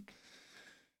that. And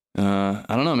I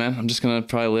don't know, man, I'm just going to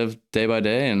probably live day by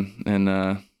day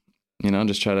and you know,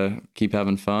 just try to keep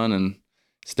having fun and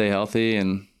stay healthy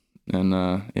and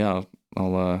yeah,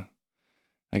 I'll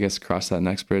I guess cross that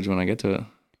next bridge when I get to it.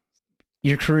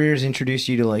 Your career has introduced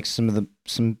you to like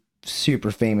some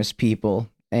super famous people,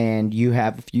 and you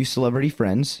have a few celebrity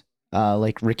friends,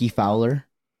 like Ricky Fowler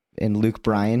and Luke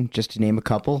Bryan, just to name a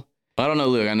couple. I don't know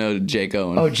Luke. I know Jake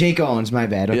Owens. Oh, Jake Owens. My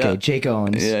bad. Okay, yeah. Jake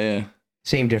Owens. Yeah.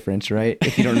 Same difference, right?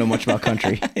 If you don't know much about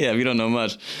country. Yeah, if you don't know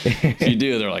much. If you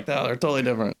do, they're like, oh, they're totally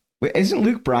different. Wait, isn't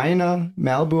Luke Bryan a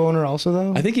Malibu owner also,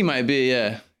 though? I think he might be,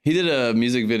 yeah. He did a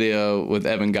music video with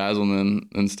Evan Geiselman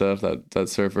and stuff, that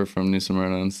surfer from New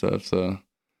Smyrna and stuff. So,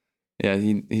 yeah,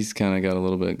 he's kind of got a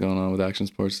little bit going on with action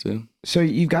sports, too. So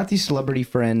you've got these celebrity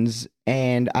friends,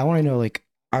 and I want to know, like,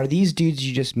 are these dudes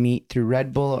you just meet through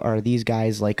Red Bull, or are these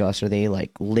guys like us? Are they,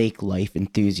 like, lake life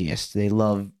enthusiasts? They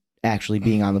love actually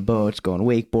being on the boats, going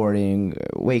wakeboarding,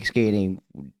 wake skating,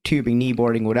 tubing,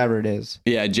 kneeboarding, whatever it is.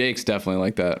 Yeah, Jake's definitely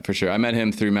like that, for sure. I met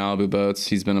him through Malibu Boats.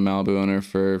 He's been a Malibu owner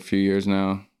for a few years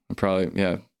now.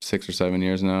 Probably 6 or 7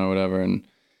 years now or whatever. And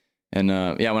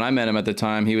yeah, when I met him at the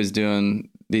time, he was doing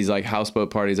these like houseboat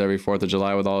parties every 4th of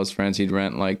July with all his friends. He'd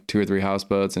rent like 2 or 3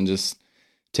 houseboats and just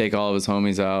take all of his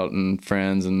homies out and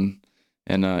friends and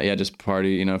yeah, just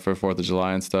party, you know, for 4th of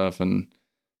July and stuff. And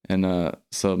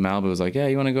so Malibu was like, yeah,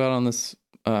 you want to go out on this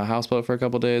houseboat for a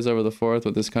couple days over the 4th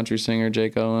with this country singer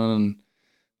Jake Owen? And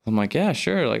I'm like, yeah,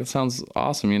 sure, like it sounds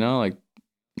awesome, you know. Like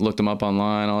looked him up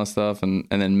online, all that stuff, and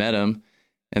then met him.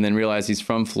 And then realized he's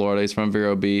from Florida. He's from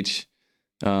Vero Beach.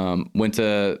 Went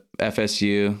to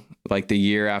FSU like the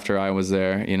year after I was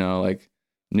there, you know, like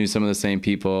knew some of the same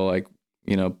people, like,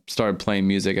 you know, started playing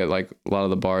music at like a lot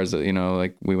of the bars that, you know,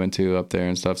 like we went to up there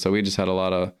and stuff. So we just had a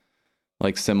lot of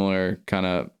like similar kind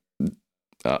of,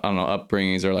 I don't know,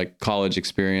 upbringings or like college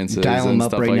experiences. Dial him and up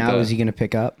stuff right like now. that. Is he going to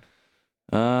pick up?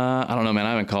 I don't know, man.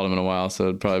 I haven't called him in a while, so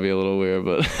it'd probably be a little weird,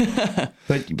 but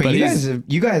but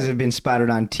you guys have been spotted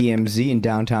on TMZ in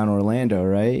downtown Orlando,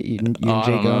 right? You and Jake I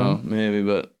don't know, Owen? maybe,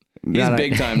 but he's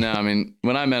big time now. I mean,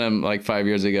 when I met him like 5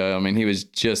 years ago, I mean, he was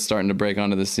just starting to break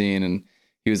onto the scene, and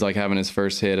he was like having his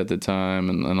first hit at the time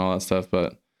and all that stuff.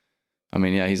 But I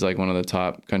mean, yeah, he's like one of the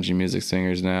top country music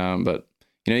singers now. But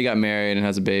you know, he got married and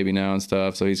has a baby now and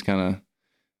stuff, so he's kind of,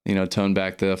 you know, toned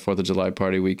back the 4th of July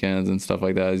party weekends and stuff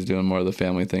like that. He's doing more of the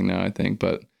family thing now, I think.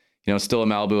 But, you know, still a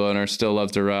Malibu owner, still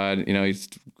loves to ride. You know, he's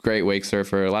a great wake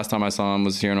surfer. Last time I saw him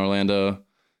was here in Orlando,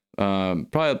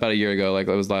 probably about a year ago. Like,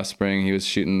 it was last spring. He was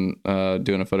shooting,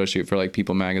 doing a photo shoot for, like,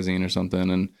 People magazine or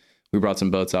something. And we brought some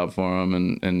boats out for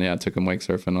him. And yeah, took him wake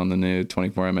surfing on the new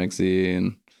 24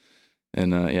 MXZ.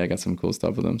 And yeah, I got some cool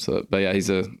stuff with him. So, but yeah,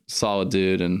 he's a solid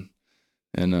dude and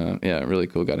yeah, really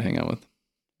cool guy to hang out with.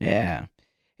 Yeah.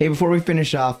 Hey, before we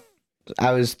finish off,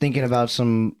 I was thinking about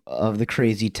some of the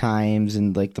crazy times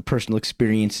and like the personal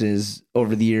experiences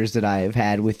over the years that I have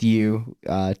had with you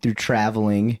through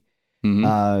traveling.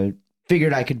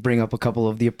 Figured I could bring up a couple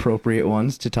of the appropriate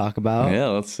ones to talk about. Yeah,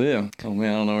 let's see. Oh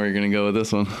man, I don't know where you're gonna go with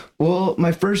this one. Well,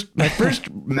 my first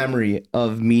memory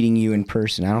of meeting you in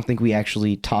person, I don't think we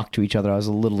actually talked to each other. I was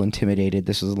a little intimidated.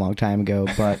 This was a long time ago,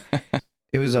 but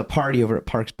it was a party over at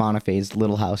Parks Bonifay's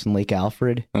little house in Lake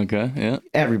Alfred. Okay, yeah.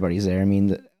 Everybody's there. I mean,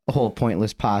 the whole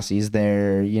Pointless posse's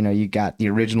there. You know, you got the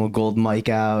original Gold Mike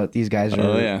out. These guys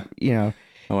are, you know.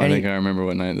 Oh, I think I remember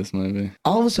what night this might be.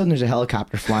 All of a sudden, there's a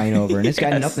helicopter flying over, and it's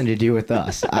got nothing to do with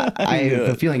us. I have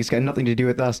a feeling it's got nothing to do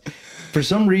with us. For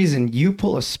some reason, you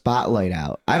pull a spotlight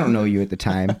out. I don't know you at the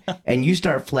time, and you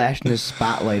start flashing this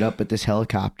spotlight up at this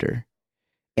helicopter.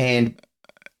 And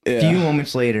a few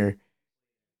moments later,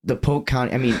 the Polk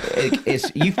County, I mean,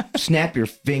 it's you snap your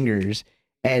fingers,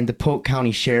 and the Polk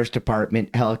County Sheriff's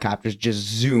Department helicopters just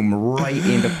zoom right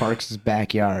into Parks'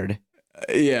 backyard.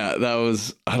 Yeah, that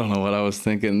was, I don't know what I was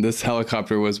thinking. This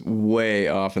helicopter was way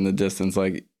off in the distance.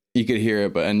 Like, you could hear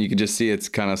it, and you could just see its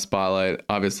kind of spotlight.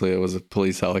 Obviously, it was a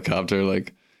police helicopter.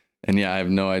 Like, and yeah, I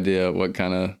have no idea what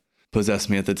kind of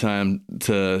possessed me at the time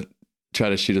to try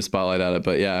to shoot a spotlight at it.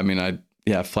 But yeah, I mean, I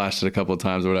flashed it a couple of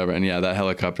times or whatever. And yeah, that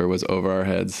helicopter was over our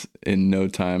heads in no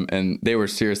time. And they were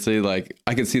seriously like,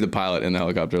 I could see the pilot in the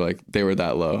helicopter. Like, they were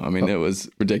that low. I mean, it was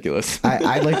ridiculous.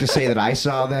 I'd like to say that I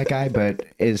saw that guy, but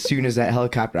as soon as that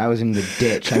helicopter, I was in the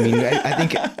ditch. I mean,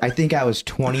 I think I was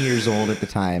 20 years old at the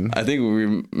time. I think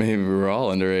we were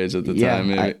all underage at the time.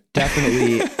 Maybe.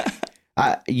 Definitely.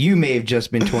 You may have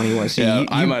just been 21. So yeah,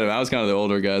 I might have. I was kind of the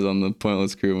older guys on the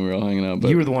Pointless crew when we were all hanging out.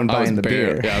 But you were the one buying the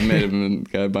beer. Yeah, I may have been the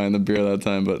guy buying the beer that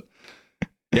time. But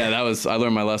yeah, I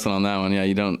learned my lesson on that one. Yeah,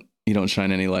 you don't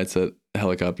shine any lights at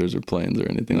helicopters or planes or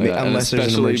anything like that, unless and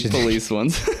especially there's an police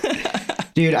ones.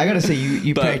 Dude, I gotta say,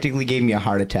 you practically gave me a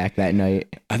heart attack that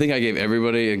night. I think I gave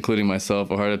everybody, including myself,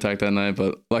 a heart attack that night.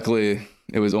 But luckily,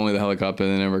 it was only the helicopter.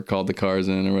 They never called the cars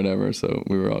in or whatever, so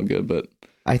we were all good. But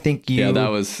I think you. Yeah, that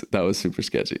was super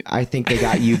sketchy. I think they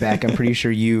got you back. I'm pretty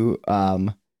sure you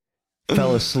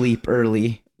fell asleep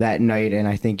early that night, and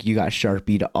I think you got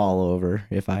Sharpied all over.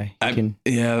 If I can.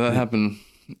 Yeah, that happened.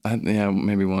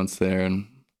 Maybe once there, and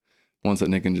once at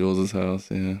Nick and Jules's house.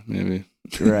 Yeah, maybe.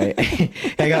 Right.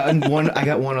 I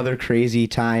got one other crazy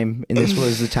time, and this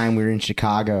was the time we were in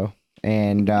Chicago,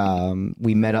 and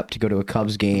we met up to go to a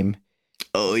Cubs game.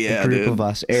 Oh yeah, a group of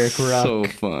us. Eric Ruck. So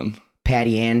fun.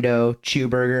 Patty Ando,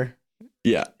 Chewburger.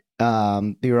 Yeah.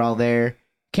 We were all there.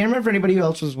 Can't remember if anybody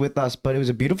else was with us, but it was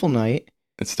a beautiful night.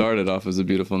 It started off as a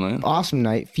beautiful night. Awesome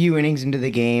night. Few innings into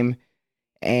the game,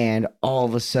 and all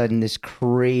of a sudden this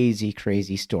crazy,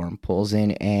 crazy storm pulls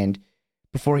in, and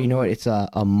before you know it, it's a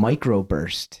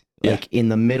microburst. Like in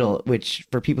the middle, which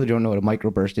for people who don't know what a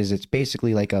microburst is, it's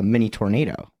basically like a mini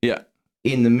tornado. Yeah.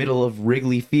 In the middle of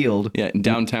Wrigley Field. Yeah,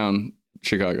 downtown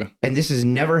Chicago. And this has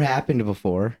never happened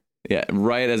before. Yeah,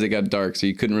 right as it got dark, so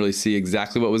you couldn't really see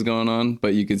exactly what was going on,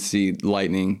 but you could see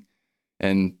lightning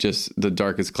and just the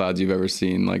darkest clouds you've ever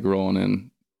seen, like rolling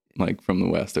in, like from the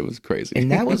west. It was crazy.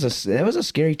 And that was a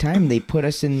scary time. They put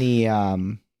us in the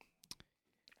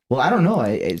well, I don't know.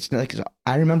 It's like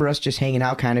I remember us just hanging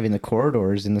out, kind of in the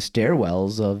corridors, in the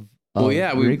stairwells of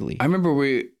Wrigley. I remember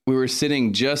we were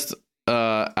sitting just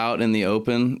out in the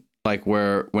open, like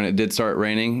where when it did start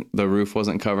raining, the roof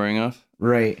wasn't covering us.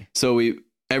 Right. So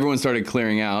everyone started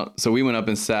clearing out. So we went up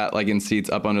and sat like in seats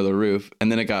up under the roof, and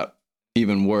then it got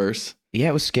even worse. Yeah,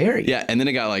 it was scary. Yeah, and then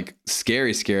it got like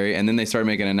scary, and then they started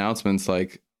making announcements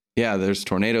like, yeah, there's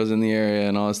tornadoes in the area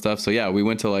and all this stuff. So yeah, we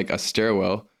went to like a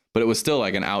stairwell, but it was still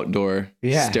like an outdoor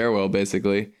stairwell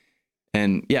basically.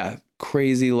 And yeah,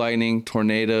 crazy lightning,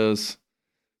 tornadoes.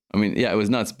 I mean, yeah, it was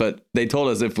nuts, but they told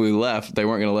us if we left, they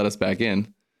weren't going to let us back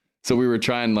in. So we were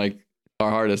trying like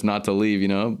our hardest not to leave, you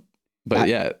know? But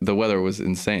yeah, the weather was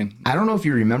insane. I don't know if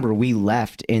you remember, we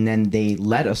left and then they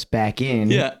let us back in.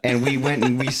 Yeah. And we went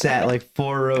and we sat like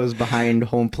 4 rows behind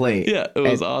home plate. Yeah, it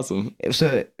was awesome.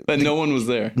 But no one was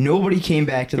there. Nobody came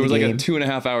back to the game. It was like a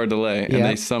 2.5 hour delay, and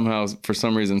they somehow, for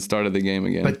some reason, started the game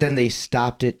again. But then they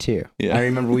stopped it too. Yeah. I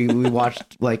remember we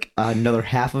watched like another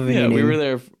half of it. Yeah, we were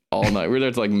there all night. We were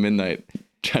there till like midnight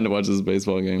trying to watch this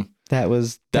baseball game. That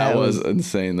was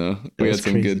insane though. We had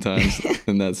some good times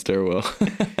in that stairwell.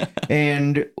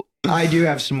 And I do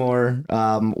have some more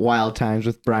wild times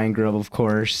with Brian Grubb, of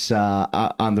course,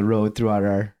 on the road throughout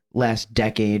our last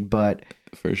decade. But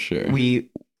for sure,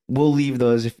 we'll leave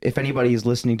those. If anybody is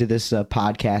listening to this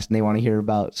podcast and they want to hear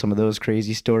about some of those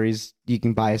crazy stories, you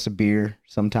can buy us a beer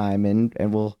sometime, and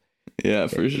we'll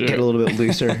for sure get a little bit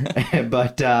looser.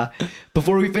 But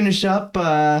before we finish up,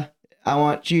 I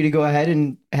want you to go ahead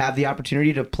and have the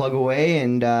opportunity to plug away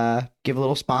and give a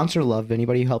little sponsor love to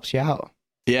anybody who helps you out.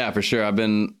 Yeah, for sure. I've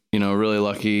been, really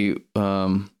lucky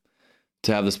to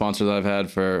have the sponsor that I've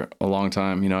had for a long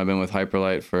time. I've been with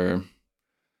Hyperlite for,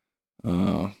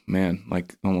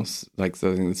 almost I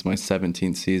think it's my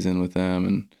 17th season with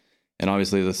them. And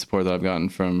obviously the support that I've gotten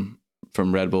from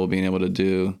Red Bull, being able to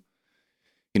do,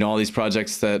 all these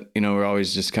projects that, we're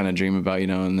always just kind of dream about,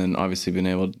 and then obviously being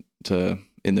able to,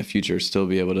 in the future, still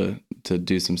be able to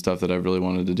do some stuff that I've really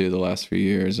wanted to do the last few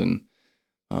years. And,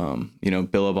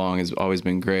 Billabong has always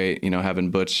been great,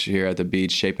 having Butch here at the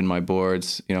beach, shaping my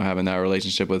boards, having that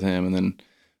relationship with him. And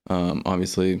then,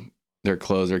 obviously their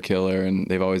clothes are killer, and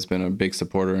they've always been a big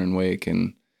supporter in wake,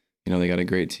 and, they got a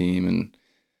great team. And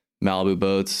Malibu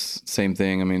Boats, same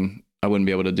thing. I mean, I wouldn't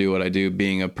be able to do what I do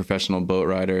being a professional boat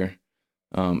rider,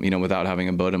 without having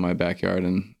a boat in my backyard.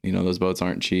 And, those boats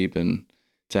aren't cheap, and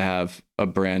to have a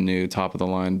brand new top of the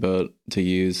line boat to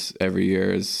use every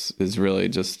year is really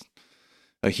just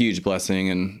a huge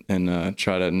blessing, and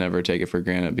try to never take it for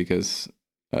granted, because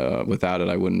without it,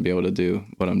 I wouldn't be able to do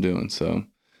what I'm doing. So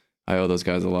I owe those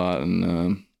guys a lot.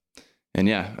 And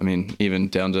yeah, I mean, even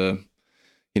down to,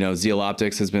 Zeal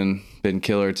Optics has been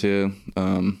killer too.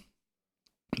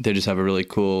 They just have a really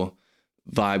cool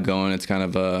vibe going. It's kind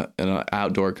of an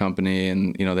outdoor company,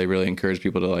 and, they really encourage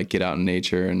people to like get out in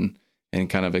nature and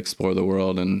kind of explore the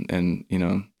world and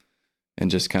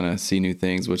just kind of see new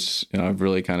things, which, I've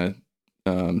really kind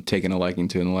of taken a liking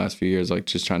to in the last few years, like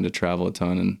just trying to travel a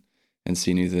ton and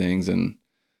see new things. And,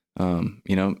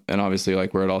 and obviously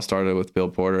like where it all started with Bill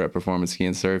Porter at Performance Ski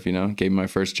and Surf, gave me my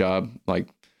first job, like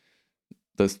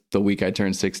the week I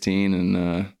turned 16,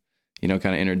 and,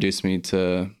 kind of introduced me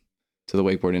to the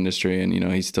wakeboard industry. And,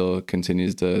 he still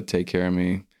continues to take care of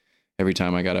me every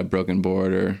time I got a broken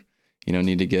board or,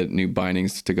 need to get new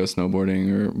bindings to go snowboarding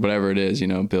or whatever it is.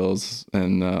 Bill's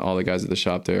and all the guys at the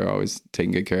shop there are always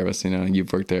taking good care of us.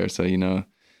 You've worked there, so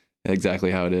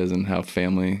exactly how it is and how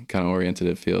family kind of oriented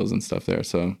it feels and stuff there.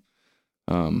 So,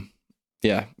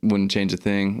 yeah, wouldn't change a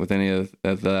thing with any of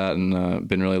that, and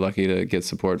been really lucky to get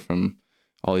support from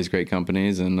all these great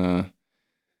companies. And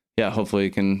yeah, hopefully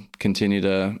can continue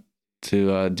to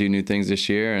do new things this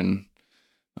year, and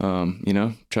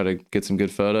try to get some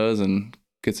good photos and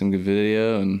get some good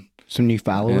video and some new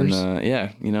followers. And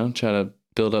yeah, try to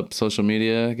build up social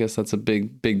media. I guess that's a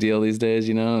big deal these days,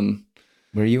 and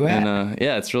where you at? And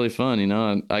yeah, it's really fun.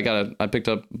 I picked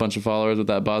up a bunch of followers with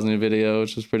that Bosnia video,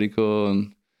 which was pretty cool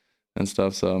and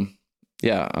stuff. So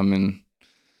yeah,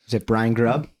 Is it Brian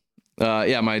Grubb?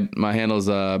 Yeah, my handle's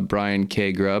Brian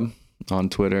K Grubb on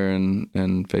Twitter and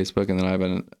Facebook, and then I have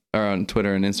on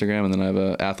Twitter and Instagram, and then I have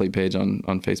an athlete page on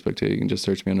Facebook too. You can just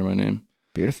search me under my name.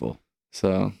 Beautiful.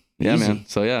 So yeah, Easy. man.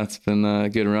 So yeah, it's been a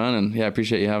good run, and yeah, I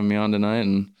appreciate you having me on tonight,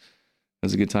 and it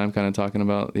was a good time kind of talking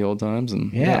about the old times,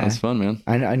 and yeah, it was fun, man.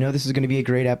 I know this is going to be a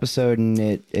great episode, and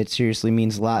it seriously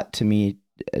means a lot to me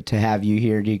to have you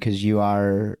here, because you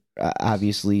are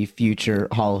obviously future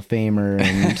Hall of Famer,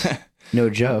 and no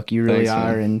joke, you really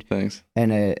are. Man. And thanks.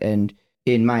 And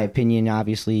in my opinion,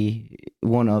 obviously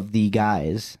one of the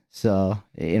guys. So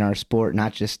in our sport,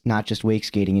 not just wake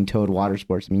skating and towed water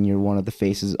sports. I mean, you're one of the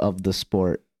faces of the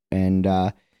sport, and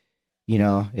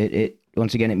it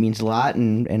once again, it means a lot,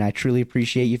 and I truly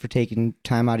appreciate you for taking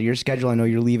time out of your schedule. I know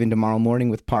you're leaving tomorrow morning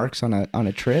with Parks on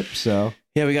a trip, so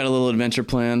yeah, we got a little adventure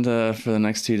planned for the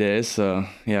next 2 days. So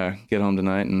yeah, get home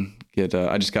tonight and get.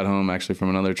 I just got home actually from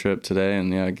another trip today,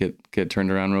 and yeah, get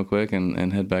turned around real quick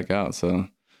and head back out. So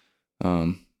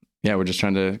yeah, we're just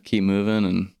trying to keep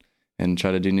moving and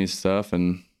try to do new stuff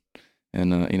and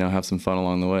have some fun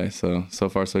along the way. So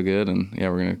far so good, and yeah,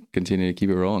 we're gonna continue to keep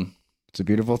it rolling. It's a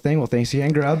beautiful thing. Well, thanks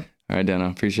again, Grubb. All right, Dano,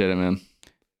 appreciate it, man.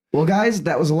 Well, guys,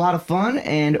 that was a lot of fun,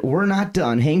 and we're not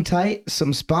done. Hang tight.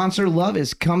 Some sponsor love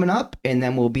is coming up, and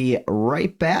then we'll be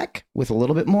right back with a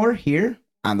little bit more here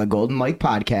on the Golden Mike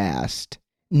Podcast.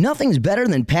 Nothing's better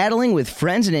than paddling with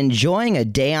friends and enjoying a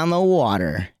day on the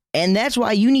water. And that's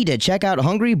why you need to check out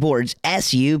Hungry Board's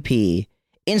SUP.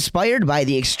 Inspired by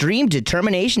the extreme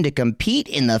determination to compete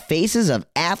in the faces of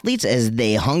athletes as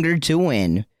they hunger to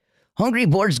win. Hungry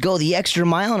Boards go the extra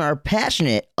mile and are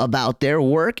passionate about their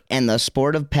work and the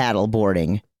sport of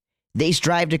paddleboarding. They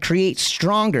strive to create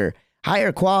stronger,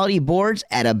 higher quality boards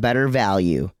at a better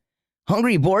value.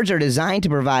 Hungry Boards are designed to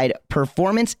provide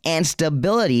performance and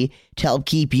stability to help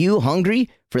keep you hungry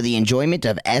for the enjoyment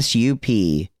of SUP.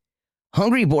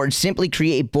 Hungry Boards simply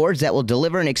create boards that will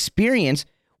deliver an experience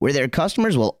where their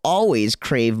customers will always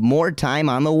crave more time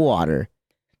on the water.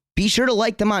 Be sure to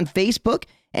like them on Facebook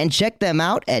and check them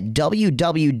out at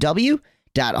www.hungryboards.com.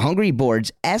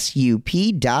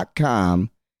 www.hungryboardsup.com.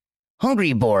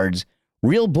 Hungry Boards,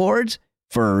 real boards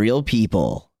for real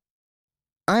people.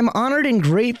 I'm honored and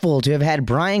grateful to have had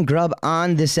Brian Grubb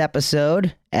on this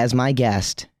episode as my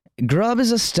guest. Grubb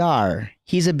is a star.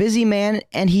 He's a busy man,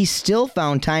 and he still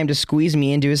found time to squeeze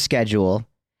me into his schedule.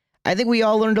 I think we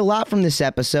all learned a lot from this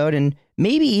episode and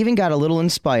maybe even got a little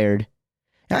inspired.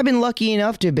 I've been lucky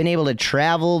enough to have been able to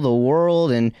travel the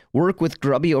world and work with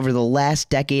Grubby over the last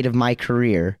decade of my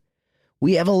career.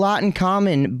 We have a lot in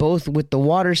common, both with the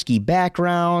water ski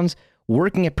backgrounds,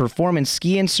 working at Performance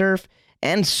Ski and Surf,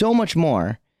 and so much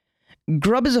more.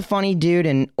 Grubb is a funny dude,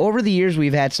 and over the years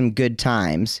we've had some good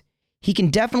times. He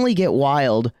can definitely get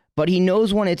wild, but he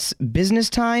knows when it's business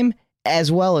time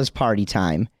as well as party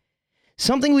time.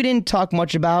 Something we didn't talk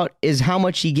much about is how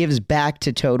much he gives back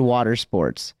to Toad Water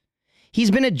Sports.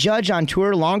 He's been a judge on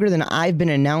tour longer than I've been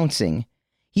announcing.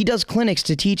 He does clinics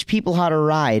to teach people how to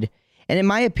ride, and in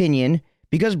my opinion,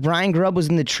 because Brian Grubb was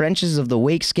in the trenches of the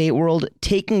wake skate world,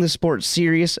 taking the sport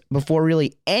serious before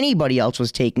really anybody else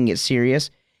was taking it serious,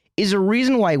 is a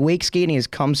reason why wake skating has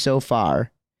come so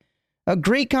far. A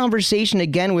great conversation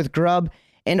again with Grubb,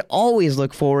 and always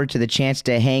look forward to the chance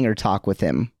to hang or talk with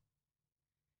him.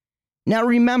 Now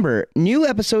remember, new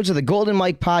episodes of the Golden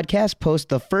Mike podcast post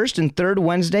the first and third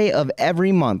Wednesday of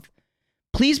every month.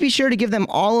 Please be sure to give them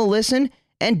all a listen,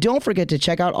 and don't forget to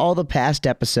check out all the past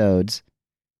episodes.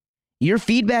 Your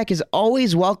feedback is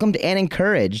always welcomed and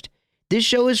encouraged. This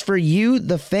show is for you,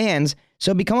 the fans,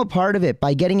 so become a part of it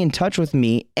by getting in touch with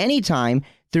me anytime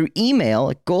through email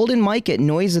at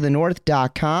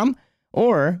goldenmike@noiseofthenorth.com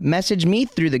or message me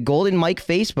through the Golden Mike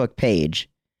Facebook page.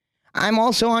 I'm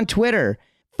also on Twitter.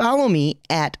 Follow me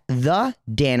at the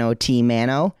Dano T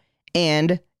Mano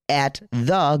and at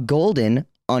the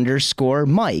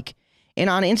Golden_Mike. And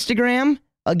on Instagram,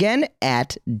 again,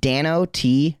 at Dano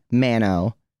T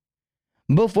Mano.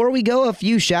 Before we go, a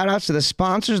few shout outs to the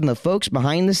sponsors and the folks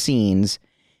behind the scenes.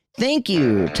 Thank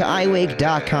you to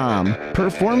iWake.com,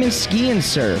 Performance Ski and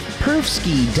Surf,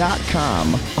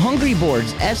 Perfski.com, Hungry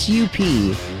Boards SUP,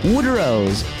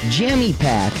 Woodrose, Jammy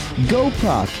Pack,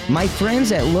 GoPuck, my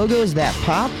friends at Logos That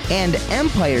Pop, and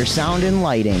Empire Sound and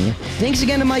Lighting. Thanks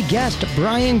again to my guest,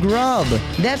 Brian Grubb.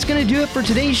 That's going to do it for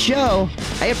today's show.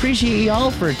 I appreciate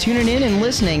y'all for tuning in and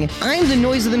listening. I'm the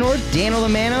Noise of the North, Dano the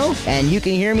Mano, and you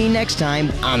can hear me next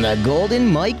time on the Golden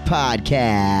Mike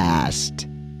Podcast.